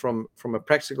achievable from a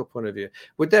practical point of view.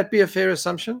 Would that be a fair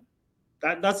assumption?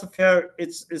 That's a fair.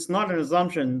 It's not an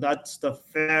assumption. That's the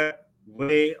fair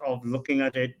way of looking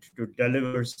at it to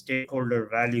deliver stakeholder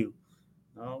value.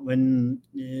 When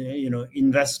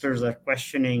investors are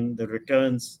questioning the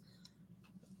returns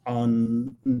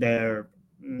on their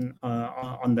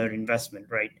investment,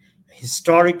 right?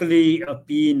 Historically, a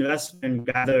PE investment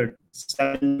gathered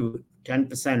 7 to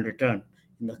 10% return.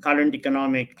 In the current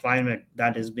economic climate,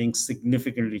 that is being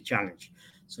significantly challenged.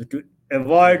 So to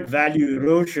avoid value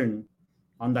erosion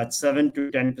on that 7 to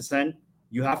 10%,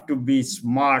 you have to be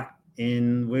smart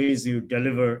in ways you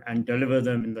deliver and deliver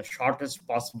them in the shortest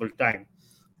possible time.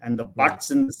 And the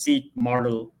butts in the seat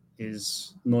model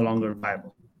is no longer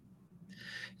viable.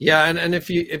 Yeah, and if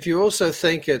you also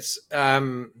think it's,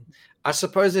 I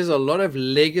suppose there's a lot of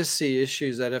legacy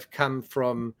issues that have come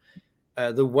from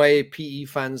the way PE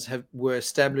funds were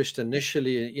established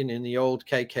initially in the old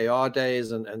KKR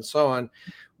days and so on,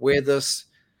 where this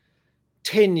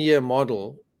 10-year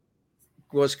model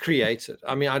was created.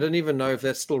 I mean, I don't even know if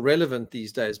that's still relevant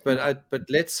these days, but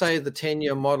let's say the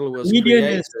 10-year model was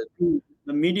created.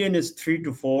 The median is 3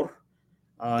 to 4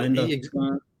 in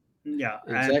the yeah,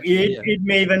 and exactly, it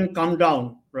may even come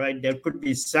down, right? There could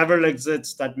be several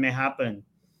exits that may happen.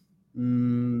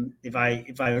 If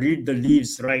I read the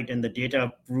leaves right, and the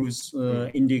data proves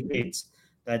indicates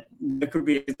that there could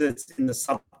be exits in the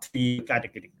sub 3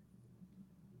 category,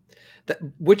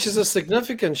 which is a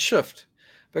significant shift,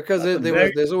 because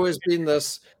there's always been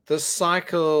this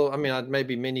cycle. I mean,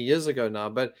 maybe many years ago now,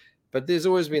 but there's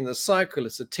always been the cycle.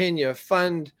 It's a 10-year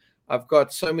fund. I've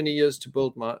got so many years to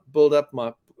build up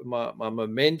my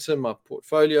momentum, my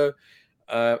portfolio,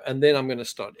 and then I'm going to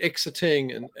start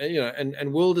exiting,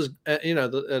 and world is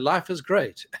the life is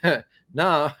great.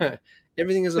 Now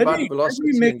everything is about velocity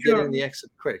and getting the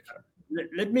exit quick.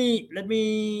 Let me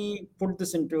put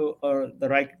this into the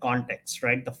right context,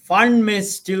 right? The fund may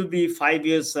still be 5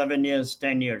 years, 7 years,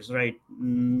 10 years, right?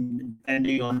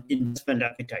 Depending on investment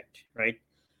appetite, right?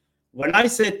 When I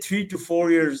say 3 to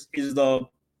 4 years is the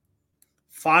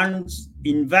fund's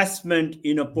investment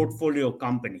in a portfolio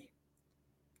company,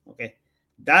 okay,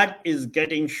 that is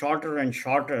getting shorter and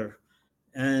shorter,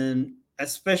 and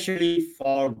especially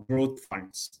for growth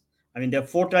funds. I mean, there are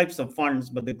 4 types of funds,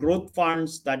 but the growth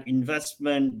funds, that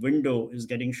investment window is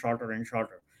getting shorter and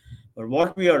shorter. But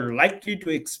what we are likely to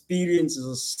experience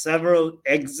is several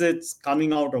exits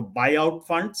coming out of buyout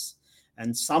funds.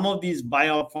 And some of these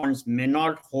buyout funds may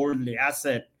not hold the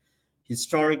asset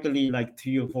historically like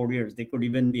 3 or 4 years. They could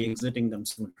even be exiting them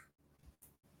sooner.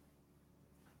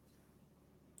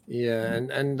 Yeah,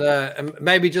 and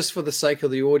maybe just for the sake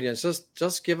of the audience,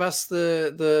 just give us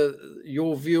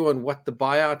your view on what the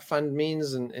buyout fund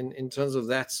means in terms of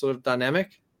that sort of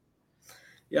dynamic.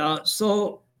 Yeah,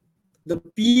 so the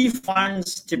PE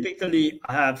funds typically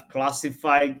have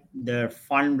classified their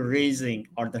fundraising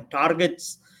or the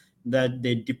targets that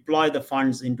they deploy the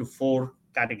funds into 4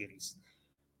 categories.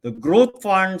 The growth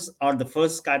funds are the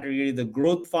first category. The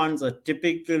growth funds are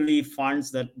typically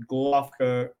funds that go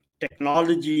after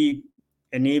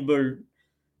technology-enabled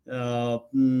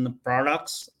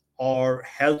products or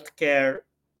healthcare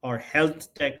or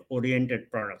health tech-oriented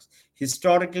products.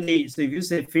 Historically, so if you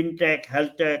say fintech,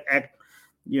 health tech,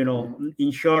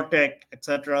 insurtech,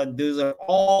 etc., these are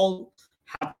all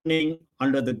happening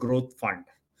under the growth fund.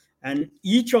 And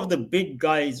each of the big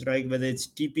guys, right, whether it's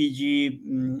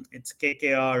TPG, it's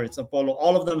KKR, it's Apollo,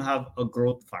 all of them have a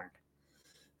growth fund.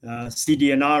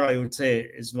 CDNR, I would say,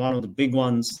 is one of the big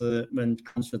ones when it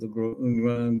comes to the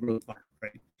growth fund,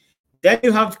 right? Then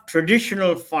you have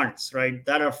traditional funds, right,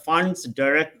 that are funds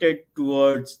directed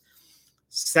towards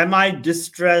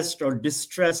semi-distressed or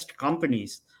distressed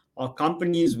companies, or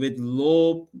companies with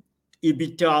low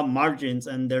EBITDA margins,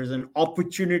 and there's an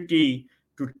opportunity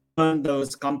to turn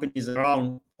those companies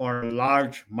around for a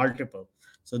large multiple.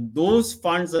 So those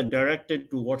funds are directed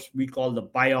to what we call the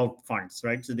buyout funds,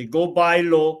 right? So they go buy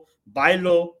low,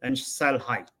 and sell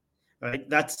high, right?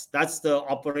 That's the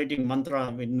operating mantra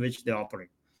in which they operate.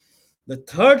 The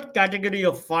third category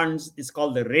of funds is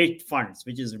called the REIT funds,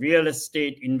 which is real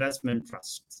estate investment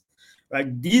trusts,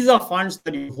 right? These are funds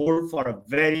that you hold for a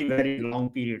very, very long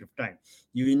period of time.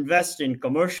 You invest in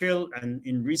commercial and,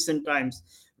 in recent times,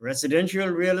 residential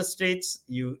real estates.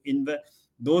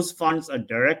 Those funds are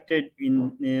directed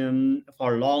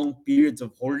for long periods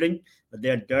of holding, but they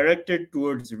are directed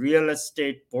towards real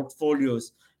estate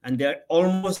portfolios, and they're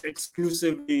almost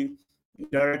exclusively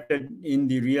directed in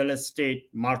the real estate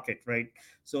market, right?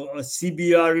 So a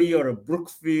CBRE or a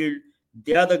Brookfield,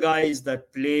 they are the guys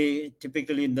that play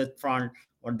typically in that fund,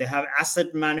 or they have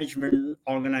asset management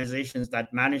organizations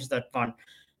that manage that fund.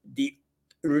 The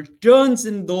returns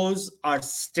in those are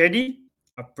steady,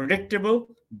 are predictable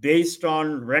based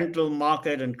on rental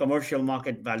market and commercial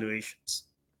market valuations.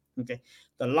 Okay.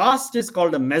 The last is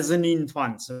called the mezzanine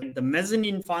funds. Right? The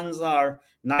mezzanine funds are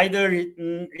neither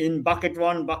in bucket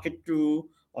one, bucket two,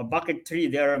 or bucket three.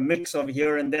 They are a mix of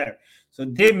here and there. So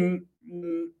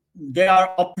they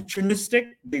are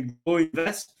opportunistic. They go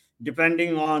invest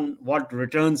depending on what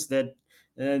returns that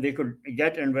they could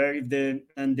get, and where if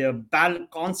they're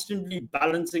constantly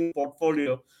balancing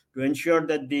portfolio to ensure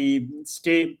that the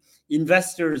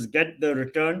investors get the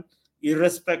return,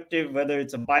 irrespective whether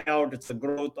it's a buyout, it's a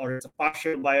growth, or it's a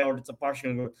partial buyout, it's a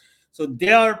partial growth. So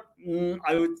they are,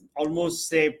 I would almost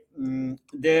say,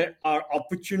 they are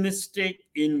opportunistic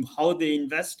in how they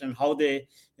invest and how they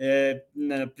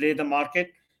play the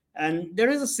market. And there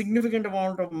is a significant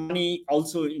amount of money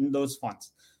also in those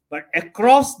funds. But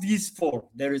across these four,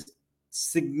 there is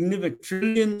significant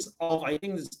trillions of, I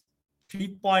think it's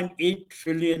 3.8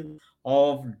 trillion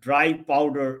of dry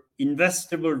powder,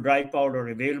 investable dry powder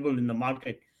available in the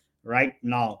market right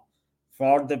now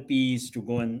for the PEs to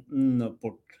go and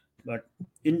put. But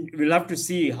we'll have to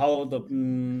see how the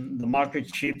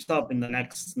market shapes up in the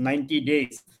next 90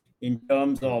 days in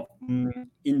terms of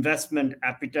investment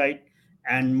appetite,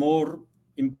 and more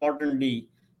importantly,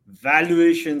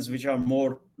 valuations which are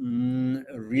more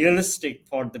realistic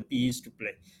for the PEs to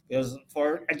play. Because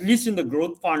for at least in the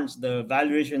growth funds, the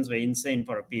valuations were insane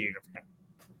for a period of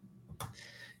time.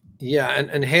 Yeah,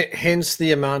 and hence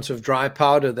the amount of dry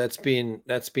powder that's been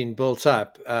built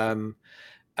up.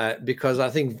 Because I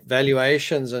think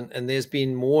valuations and there's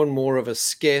been more and more of a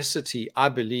scarcity, I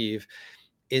believe,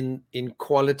 in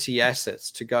quality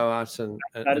assets to go out and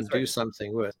do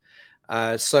something with.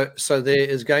 So there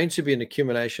is going to be an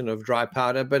accumulation of dry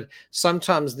powder, but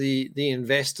sometimes the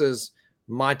investors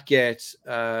might get,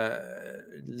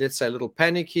 let's say, a little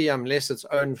panicky unless it's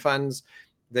own funds,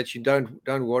 that you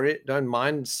don't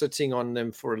mind sitting on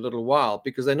them for a little while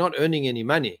because they're not earning any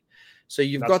money. So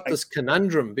you've got this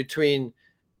conundrum between,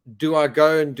 do I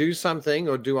go and do something,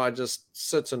 or do I just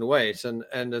sit and wait? And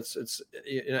it's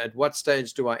at what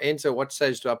stage do I enter? What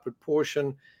stage do I put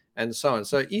portion, and so on.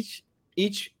 So each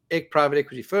private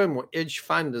equity firm or each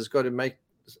fund has got to make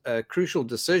crucial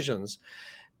decisions.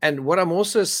 And what I'm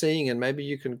also seeing, and maybe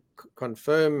you can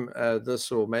confirm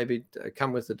this, or maybe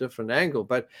come with a different angle,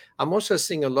 but I'm also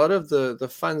seeing a lot of the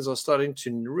funds are starting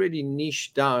to really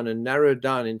niche down and narrow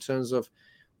down in terms of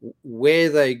where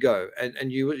they go.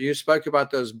 And you spoke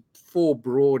about those four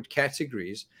broad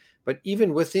categories, but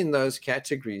even within those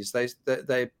categories,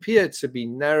 they appear to be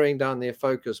narrowing down their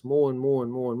focus more and more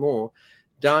and more and more,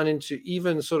 down into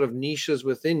even sort of niches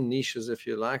within niches, if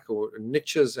you like, or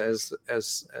niches as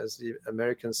the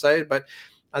Americans say. But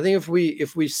I think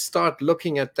if we start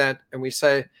looking at that and we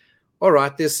say, all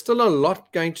right, there's still a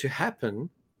lot going to happen,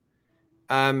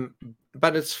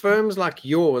 but it's firms like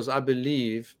yours, I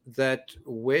believe, that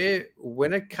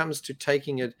when it comes to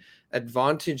taking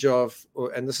advantage of,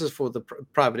 and this is for the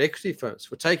private equity firms,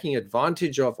 for taking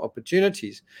advantage of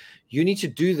opportunities, you need to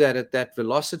do that at that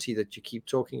velocity that you keep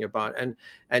talking about,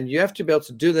 and you have to be able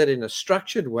to do that in a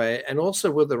structured way, and also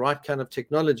with the right kind of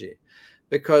technology.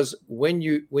 Because when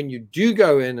you do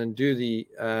go in and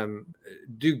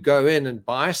go in and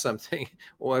buy something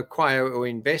or acquire or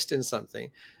invest in something,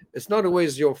 it's not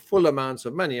always your full amounts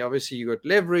of money. Obviously, you got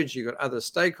leverage, you got other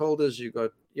stakeholders, you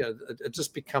got, it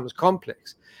just becomes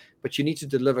complex. But you need to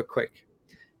deliver quick,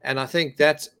 and I think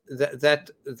that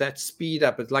speed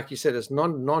up. It's like you said, it's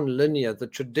non-linear. The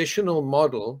traditional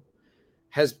model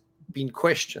has been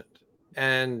questioned,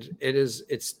 and it's.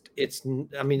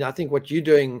 I mean, I think what you're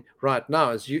doing right now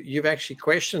is you've actually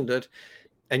questioned it,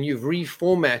 and you've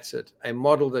reformatted a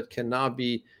model that can now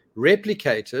be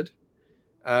replicated.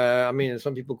 I mean,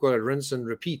 some people call it rinse and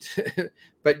repeat,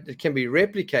 but it can be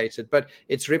replicated, but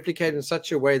it's replicated in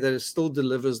such a way that it still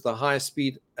delivers the high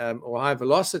speed or high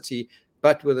velocity,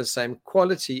 but with the same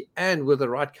quality and with the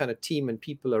right kind of team and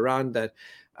people around that.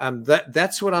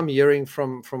 That's what I'm hearing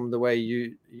from the way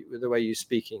you're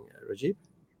speaking, Rajib.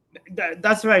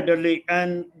 That's right, Dudley.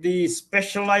 And the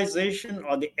specialization,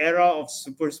 or the era of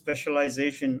super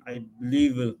specialization, I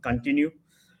believe will continue.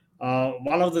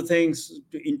 One of the things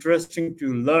interesting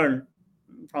to learn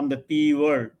from the PE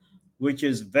world, which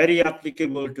is very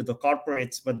applicable to the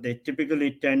corporates, but they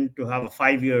typically tend to have a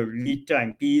 5-year lead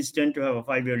time. PEs tend to have a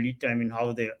 5-year lead time in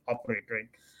how they operate, right?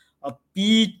 A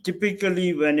PE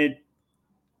typically, when it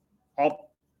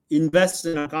invests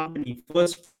in a company,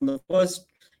 the first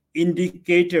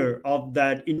indicator of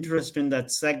that interest in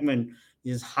that segment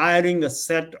is hiring a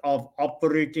set of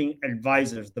operating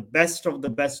advisors, the best of the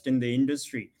best in the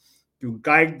industry, to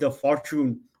guide the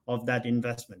fortune of that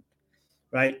investment.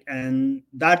 right? And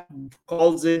that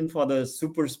calls in for the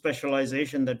super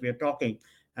specialization that we are talking.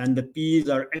 And the Ps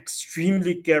are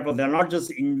extremely careful. They're not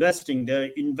just investing,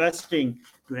 they're investing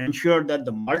to ensure that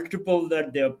the multiple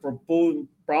that they're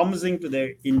promising to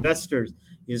their investors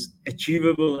is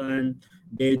achievable, and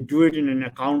they do it in an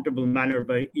accountable manner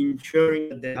by ensuring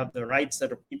that they have the right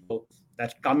set of people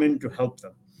that come in to help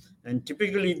them. And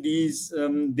typically, these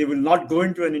they will not go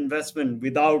into an investment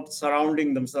without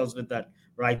surrounding themselves with that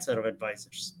right set of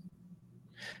advisors.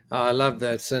 Oh, I love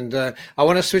that. And I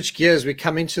want to switch gears. We're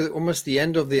coming to almost the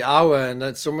end of the hour, and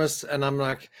it's almost, and I'm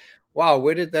like, wow,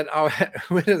 where did that hour,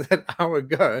 where did that hour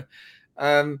go?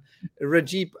 Um,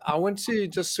 Rajib, I want to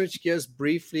just switch gears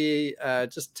briefly.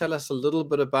 Just tell us a little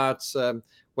bit about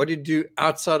what you do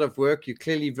outside of work. You're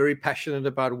clearly very passionate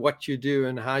about what you do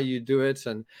and how you do it,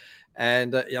 and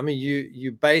I mean,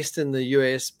 you're based in the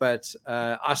US, but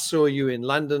I saw you in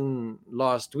London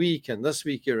last week, and this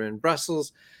week you're in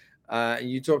Brussels.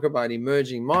 You talk about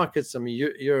emerging markets. I mean,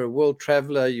 you're a world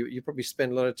traveler. You probably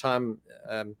spend a lot of time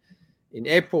in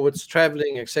airports,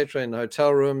 traveling, etc., in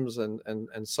hotel rooms,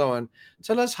 and so on.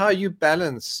 Tell us how you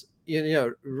balance,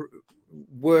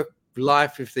 work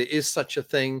life, if there is such a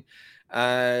thing.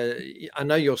 I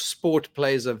know your sport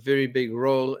plays a very big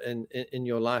role in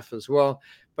your life as well.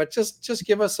 But just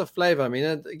give us a flavor. I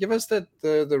mean, give us the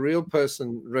real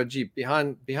person, Rajib,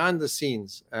 behind the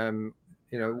scenes. How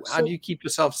do So you keep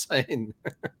yourself sane?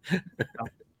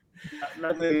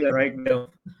 that may be the right way of.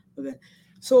 Okay.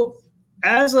 So,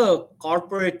 as a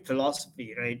corporate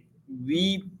philosophy, right,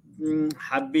 we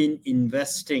have been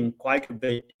investing quite a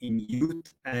bit in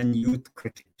youth and youth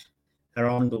cricket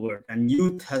around the world. And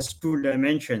youth has two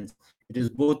dimensions. It is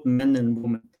both men and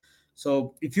women.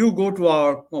 So if you go to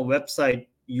our website,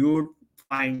 you would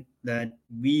find that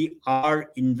we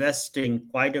are investing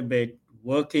quite a bit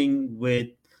working with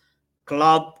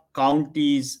club,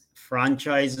 counties,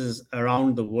 franchises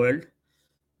around the world,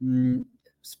 mm,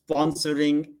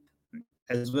 sponsoring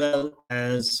as well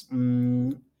as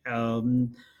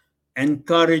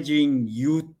encouraging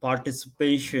youth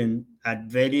participation at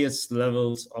various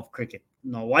levels of cricket.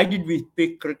 Now, why did we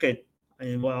pick cricket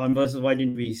versus why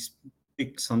didn't we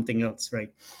pick something else,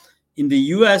 right? In the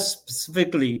US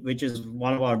specifically, which is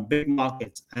one of our big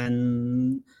markets,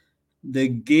 and the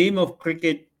game of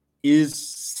cricket is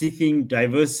seeking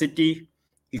diversity,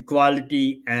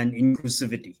 equality, and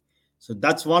inclusivity. So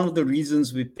that's one of the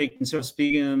reasons we picked, instead of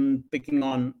picking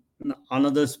on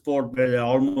another sport where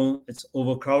it's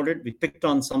overcrowded, we picked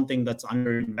on something that's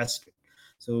underinvested.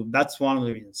 So that's one of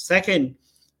the reasons. Second,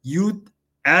 youth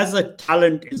as a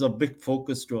talent is a big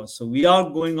focus to us. So we are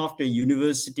going after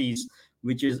universities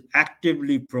which is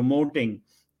actively promoting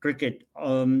cricket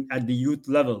at the youth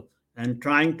level and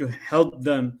trying to help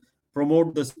them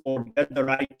promote the sport, get the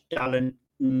right talent,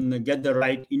 get the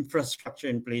right infrastructure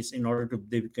in place in order to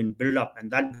they can build up,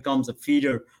 and that becomes a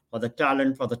feeder for the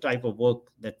talent for the type of work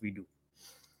that we do.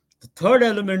 The third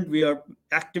element we are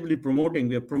actively promoting,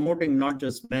 we are promoting not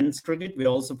just men's cricket, we are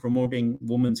also promoting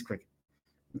women's cricket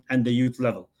and the youth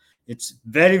level. It's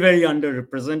very, very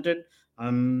underrepresented.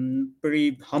 I'm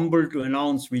pretty humble to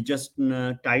announce we just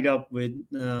tied up with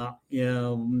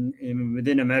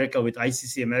within America with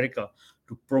ICC America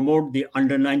to promote the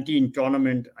under 19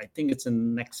 tournament. I think it's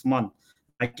in next month.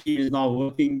 My team is now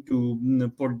working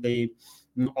to put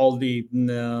all the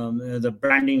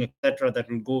branding, etc., that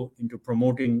will go into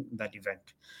promoting that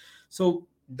event. So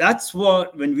that's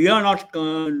what, when we are not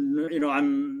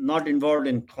I'm not involved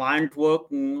in client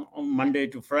work on Monday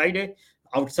to Friday.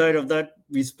 Outside of that,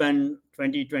 we spend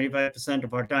 20-25%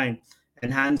 of our time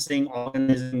enhancing,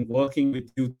 organizing, working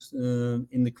with youth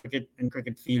in the cricket and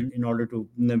cricket field in order to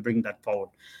bring that forward.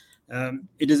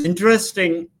 It is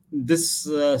interesting, this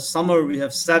summer we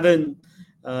have 7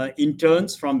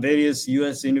 interns from various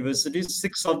US universities.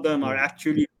 6 of them are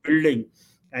actually building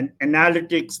an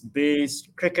analytics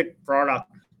based cricket product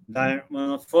that one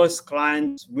of the first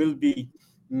clients will be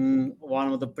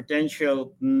one of the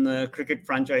potential cricket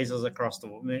franchises across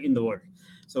in the world.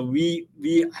 So we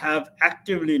have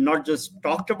actively not just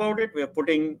talked about it, we are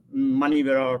putting money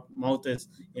where our mouth is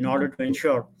in order to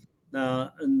ensure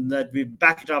that we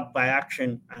back it up by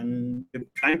action, and we're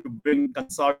trying to bring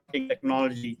consulting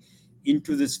technology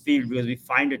into this field because we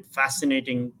find it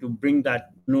fascinating to bring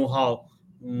that know-how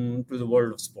to the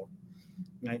world of sport.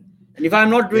 Right? And if I'm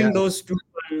not doing Yeah. those two,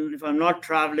 and if I'm not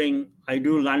traveling, I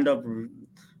do land up,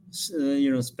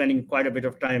 spending quite a bit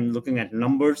of time looking at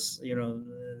numbers.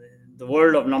 The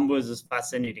world of numbers is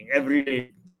fascinating. Every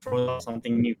day throws out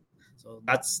something new. So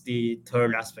that's the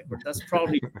third aspect. But that's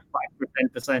probably 5 to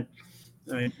 10%,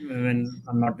 right, when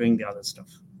I'm not doing the other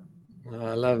stuff. Oh,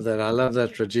 I love that. I love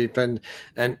that, Rajib.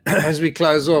 And as we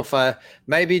close off,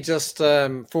 maybe just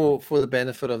for the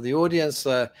benefit of the audience,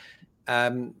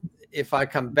 um, if I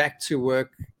come back to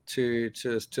work to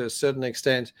a certain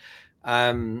extent,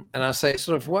 and I say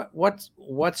sort of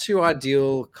what's your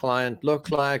ideal client look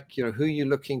like? You know, who you're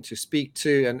looking to speak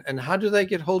to, and how do they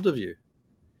get hold of you?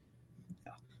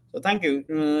 Yeah. So thank you,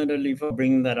 Dudley, for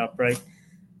bringing that up. Right.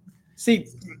 See,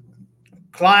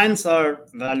 clients are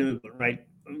valuable, right?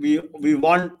 We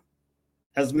want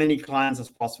as many clients as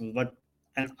possible, but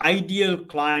an ideal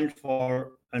client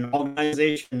for an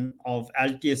organization of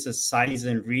LTS's size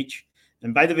and reach.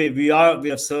 And by the way, we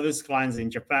have service clients in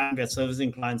Japan, we are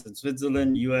servicing clients in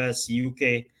Switzerland, US,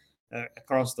 UK,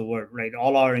 across the world, right?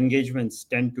 All our engagements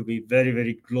tend to be very,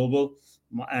 very global,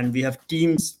 and we have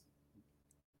teams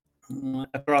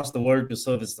across the world to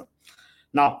service them.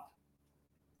 Now,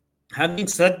 having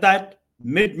said that,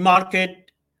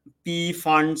 mid-market PE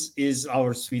funds is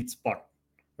our sweet spot,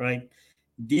 right?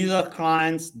 These are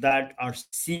clients that are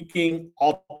seeking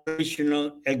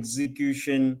operational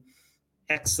execution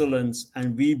excellence,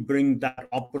 and we bring that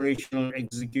operational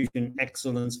execution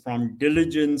excellence from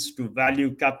diligence to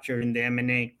value capture in the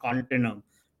M&A continuum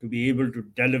to be able to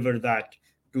deliver that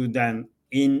to them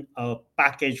in a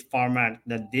package format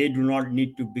that they do not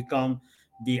need to become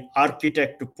the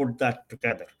architect to put that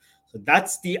together. So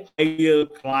that's the ideal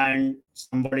client.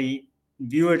 Somebody,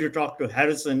 if you were to talk to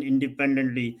Harrison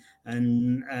independently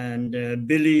and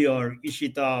Billy or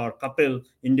Ishita or Kapil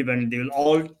independently, they will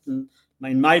all, in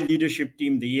my leadership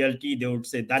team, the ELT, they would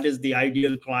say that is the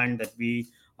ideal client that we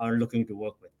are looking to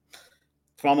work with.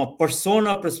 From a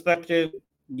persona perspective,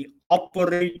 the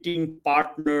operating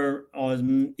partner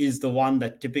is the one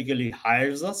that typically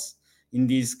hires us in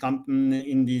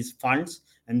in these funds,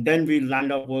 and then we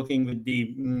land up working with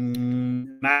the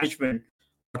management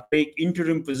or take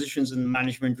interim positions in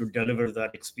management to deliver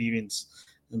that experience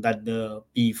that the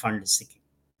PE fund is seeking.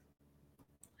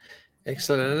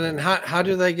 Excellent. And then how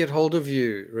do they get hold of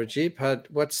you, Rajib?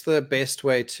 What's the best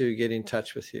way to get in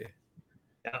touch with you?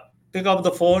 Yeah. Pick up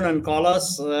the phone and call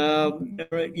us,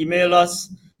 email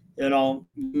us.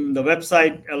 The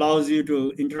website allows you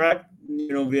to interact.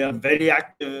 We are very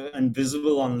active and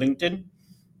visible on LinkedIn.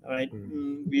 All right.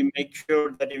 We make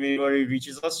sure that if anybody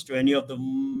reaches us, to any of the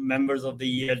members of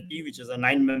the ELT, which is a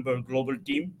 9-member global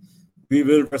team, we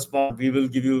will respond. We will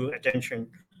give you attention,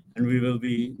 and we will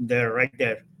be there, right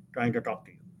there, trying to talk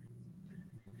to you.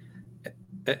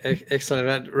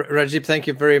 Excellent. Rajib, thank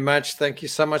you very much. Thank you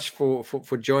so much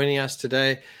for joining us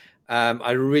today.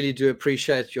 I really do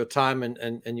appreciate your time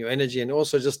and your energy, and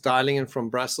also just dialing in from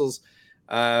Brussels.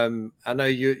 I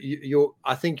know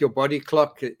I think your body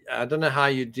clock, I don't know how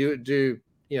you do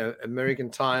American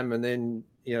time and then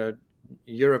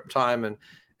Europe time and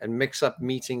mix up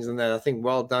meetings and that. I think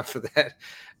well done for that.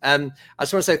 I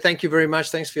just want to say thank you very much.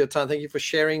 Thanks for your time. Thank you for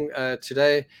sharing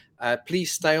today.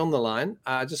 Please stay on the line.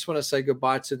 I just want to say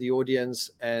goodbye to the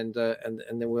audience, and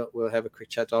then we'll have a quick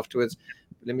chat afterwards.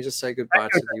 But let me just say goodbye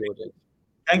to the audience.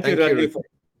 Thank you, Radley, for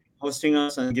hosting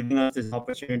us and giving us this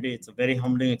opportunity. It's a very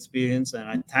humbling experience, and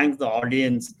I thank the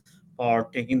audience for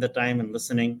taking the time and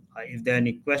listening. If there are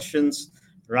any questions,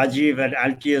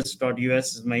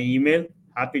 Rajiv@alts.us is my email.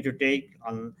 Happy to take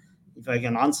on. If I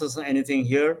can answer anything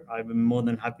here, I'll be more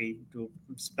than happy to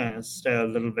stay a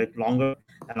little bit longer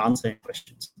and answer any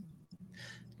questions.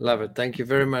 Love it. Thank you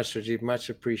very much, Rajib. Much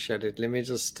appreciated. Let me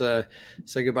just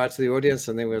say goodbye to the audience,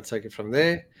 and then we'll take it from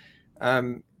there.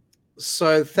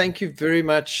 So thank you very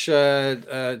much,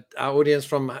 our audience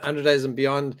from 100 Days and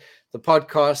Beyond, the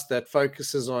podcast that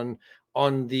focuses on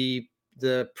the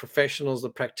professionals, the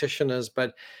practitioners,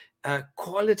 but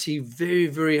quality, very,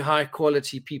 very high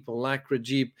quality people like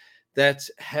Rajib that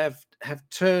have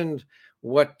turned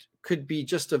what could be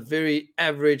just a very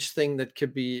average thing that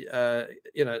could be,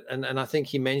 and I think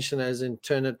he mentioned as in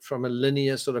turn it from a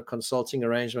linear sort of consulting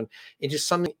arrangement into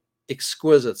something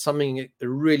exquisite, something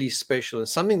really special, and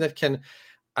something that can,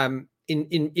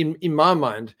 in my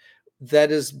mind, that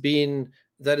has been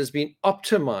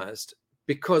optimized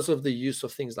because of the use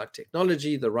of things like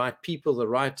technology, the right people, the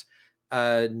right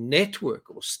network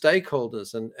or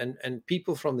stakeholders and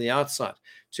people from the outside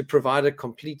to provide a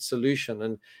complete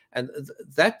solution, and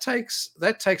that takes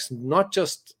not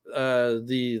just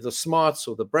the smarts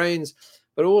or the brains,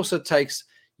 but also takes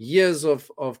years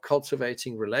of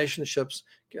cultivating relationships,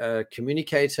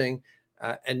 communicating,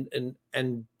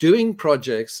 and doing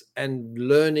projects and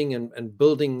learning and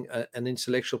building an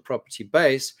intellectual property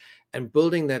base and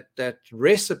building that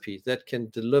recipe that can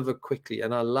deliver quickly.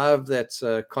 And I love that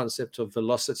concept of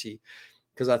velocity,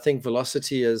 because I think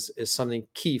velocity is something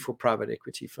key for private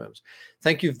equity firms.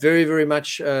 Thank you very, very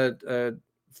much for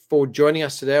joining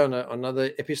us today on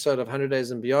another episode of 100 Days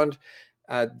and Beyond.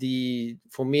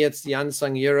 For me, it's the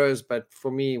unsung heroes, but for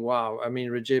me, wow, I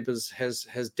mean, Rajib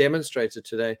has demonstrated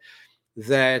today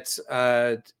that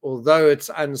although it's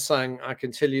unsung, I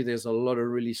can tell you there's a lot of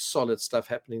really solid stuff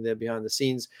happening there behind the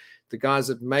scenes. The guys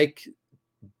that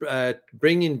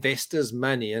bring investors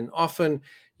money, and often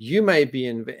you may be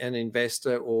an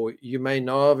investor, or you may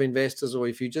know of investors, or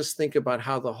if you just think about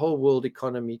how the whole world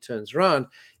economy turns around,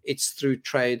 it's through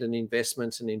trade and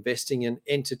investments and investing in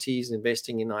entities,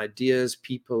 investing in ideas,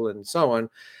 people, and so on,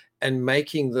 and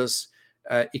making this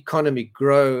economy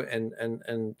grow and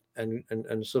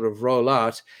sort of roll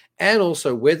out, and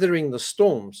also weathering the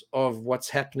storms of what's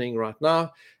happening right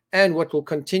now and what will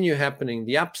continue happening,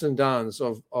 the ups and downs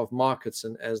of markets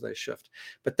and as they shift.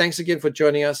 But thanks again for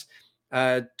joining us.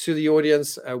 To the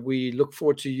audience, we look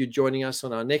forward to you joining us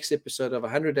on our next episode of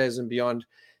 100 Days and Beyond,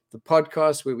 the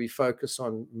podcast where we focus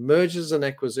on mergers and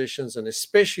acquisitions, and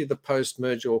especially the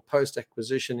post-merger or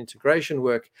post-acquisition integration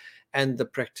work, and the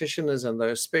practitioners and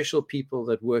those special people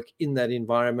that work in that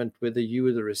environment, whether you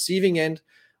are the receiving end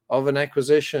of an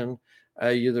acquisition,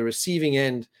 you're the receiving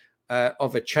end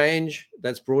of a change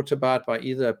that's brought about by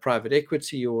either a private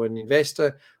equity or an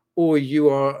investor, or you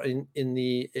are in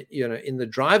the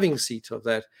driving seat of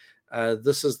that.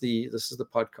 This is the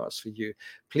podcast for you.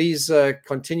 Please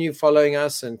continue following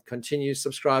us and continue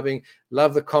subscribing.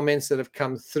 Love the comments that have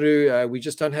come through. We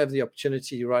just don't have the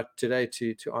opportunity right today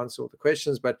to answer all the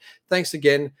questions, but thanks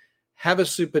again. Have a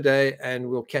super day, and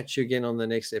we'll catch you again on the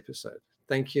next episode.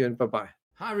 Thank you, and bye-bye.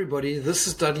 Hi everybody, this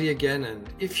is Dudley again, and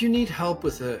if you need help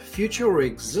with a future or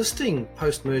existing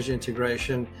post-merger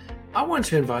integration, I want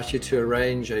to invite you to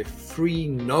arrange a free,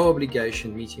 no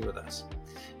obligation meeting with us.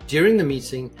 During the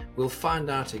meeting, we'll find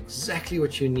out exactly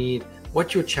what you need,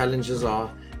 what your challenges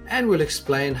are, and we'll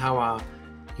explain how our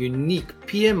unique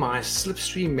PMI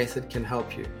slipstream method can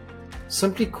help you.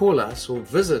 Simply call us or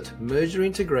visit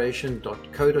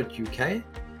mergerintegration.co.uk.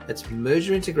 That's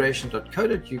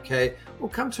mergerintegration.co.uk, or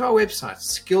come to our website,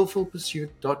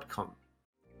 skillfulpursuit.com.